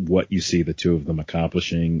 Just with what you see the two of them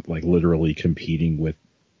accomplishing, like literally competing with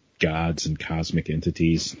gods and cosmic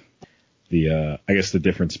entities. I guess the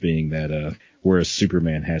difference being that, whereas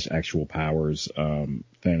Superman has actual powers,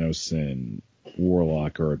 Thanos and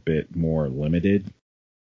Warlock are a bit more limited.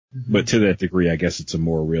 Mm-hmm. But to that degree, I guess it's a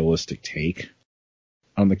more realistic take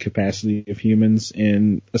on the capacity of humans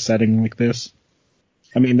in a setting like this.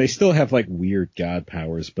 I mean, they still have like weird god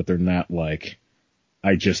powers, but they're not like,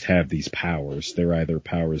 I just have these powers. They're either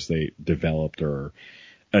powers they developed or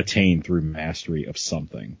attained through mastery of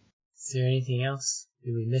something. Is there anything else?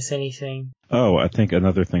 Did we miss anything? Oh, I think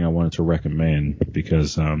another thing I wanted to recommend,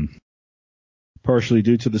 because partially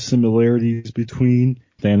due to the similarities between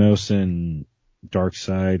Thanos and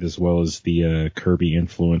Darkseid, as well as the Kirby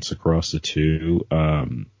influence across the two,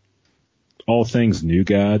 All Things New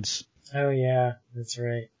Gods. Oh yeah, that's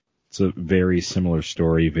right. It's a very similar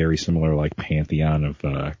story, very similar like pantheon of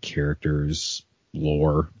characters,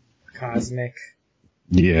 lore. Cosmic.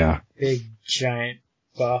 Yeah. Big, giant,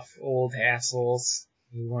 buff, old assholes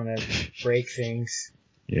who want to break things.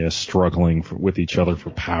 Yeah, struggling with each other for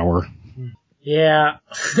power. Yeah.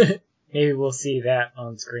 Maybe we'll see that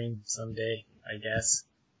on screen someday, I guess.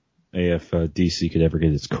 Hey, if DC could ever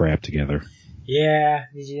get its crap together. Yeah.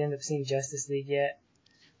 Did you end up seeing Justice League yet?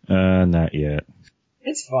 Not yet.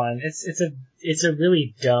 It's fun. It's a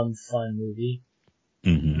really dumb, fun movie.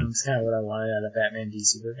 Mm-hmm. It's kind of what I wanted out of Batman v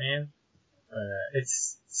Superman. But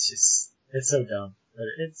it's so dumb. But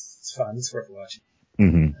it's fun. It's worth watching.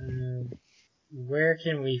 Mm-hmm. Where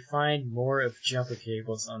can we find more of Jumper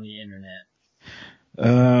Cables on the internet?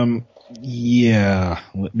 Yeah.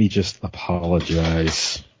 Let me just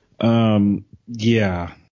apologize.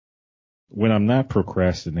 Yeah. When I'm not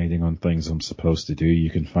procrastinating on things I'm supposed to do, you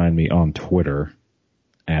can find me on Twitter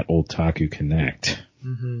at OldTakuConnect.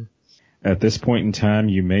 Mm-hmm. At this point in time,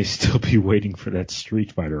 you may still be waiting for that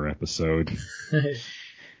Street Fighter episode.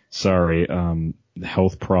 Sorry,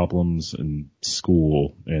 health problems and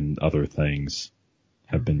school and other things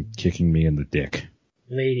have been kicking me in the dick.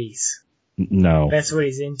 Ladies. No. That's what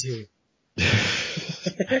he's into.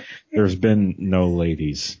 There's been no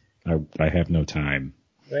ladies. I have no time.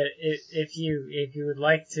 But if you would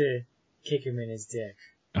like to kick him in his dick.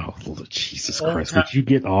 Oh, Jesus Christ, would you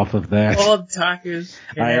get off of that? Old Takus.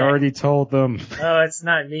 I already told them. Oh, it's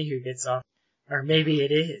not me who gets off. Or maybe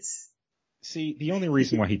it is. See, the only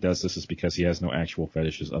reason why he does this is because he has no actual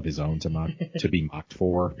fetishes of his own to be mocked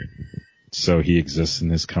for. So he exists in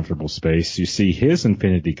this comfortable space. You see, his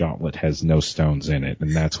Infinity Gauntlet has no stones in it,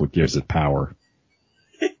 and that's what gives it power.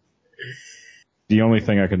 The only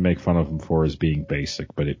thing I can make fun of him for is being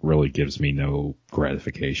basic, but it really gives me no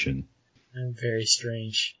gratification. Very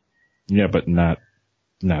strange. Yeah, but not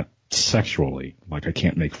sexually. Like, I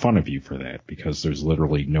can't make fun of you for that, because there's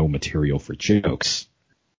literally no material for jokes.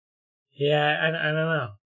 Yeah, I don't know.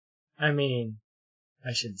 I mean,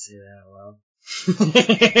 I shouldn't say that out loud.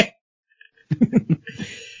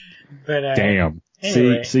 But, damn.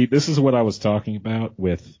 Anyway. See, this is what I was talking about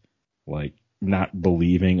with, like, not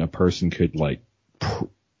believing a person could, like,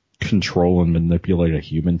 control and manipulate a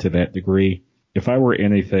human to that degree. If I were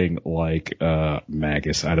anything like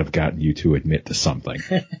Magus, I'd have gotten you to admit to something.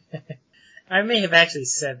 I may have actually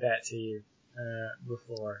said that to you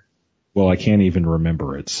before. Well, I can't even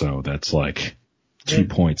remember it, so that's like 2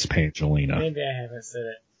 points, Pangelina. Maybe I haven't said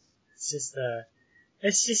it. It's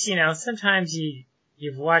just sometimes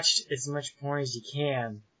you've watched as much porn as you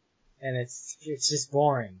can, and it's just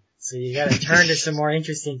boring. So you gotta turn to some more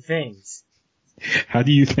interesting things. How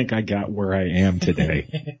do you think I got where I am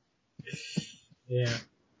today? Yeah.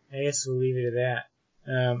 I guess we'll leave it at that.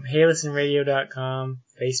 HeyListenRadio.com,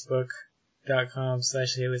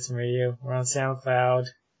 Facebook.com/HeyListenRadio. We're on SoundCloud.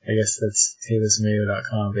 I guess that's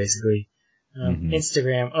HeyListenRadio.com, basically.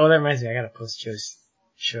 Instagram. Oh, that reminds me, I gotta post Joe's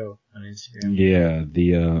show on Instagram. Yeah,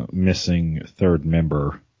 the missing third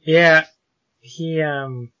member. Yeah. He,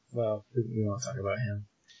 well, we won't talk about him.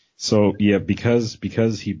 So, yeah, because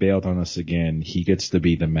he bailed on us again, he gets to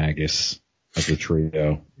be the Magus of the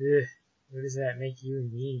trio. Ugh, what does that make you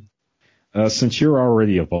and me? Since you're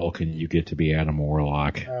already a Vulcan, you get to be Adam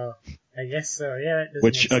Warlock. Oh, I guess so, yeah.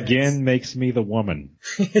 Which, again, makes me the woman.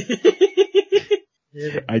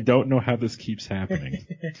 I don't know how this keeps happening.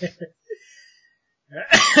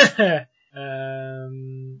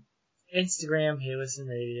 Instagram, Hey Listen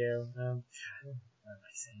Radio. What am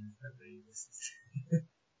I saying? Nobody listens.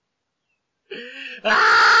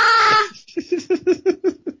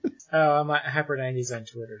 Oh, I'm at Hyper90s on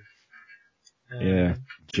Twitter. Yeah,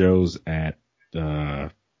 Joe's at NAGP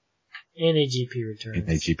Returns.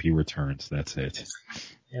 NAGP Returns. That's it.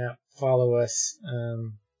 Yeah, follow us.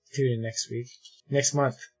 Tune in next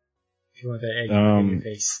month, if you want that egg in your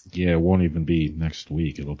face. Yeah, it won't even be next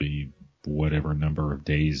week. It'll be whatever number of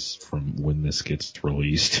days from when this gets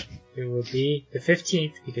released. It will be the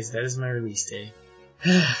 15th because that is my release day.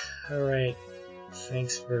 All right.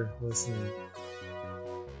 Thanks for listening.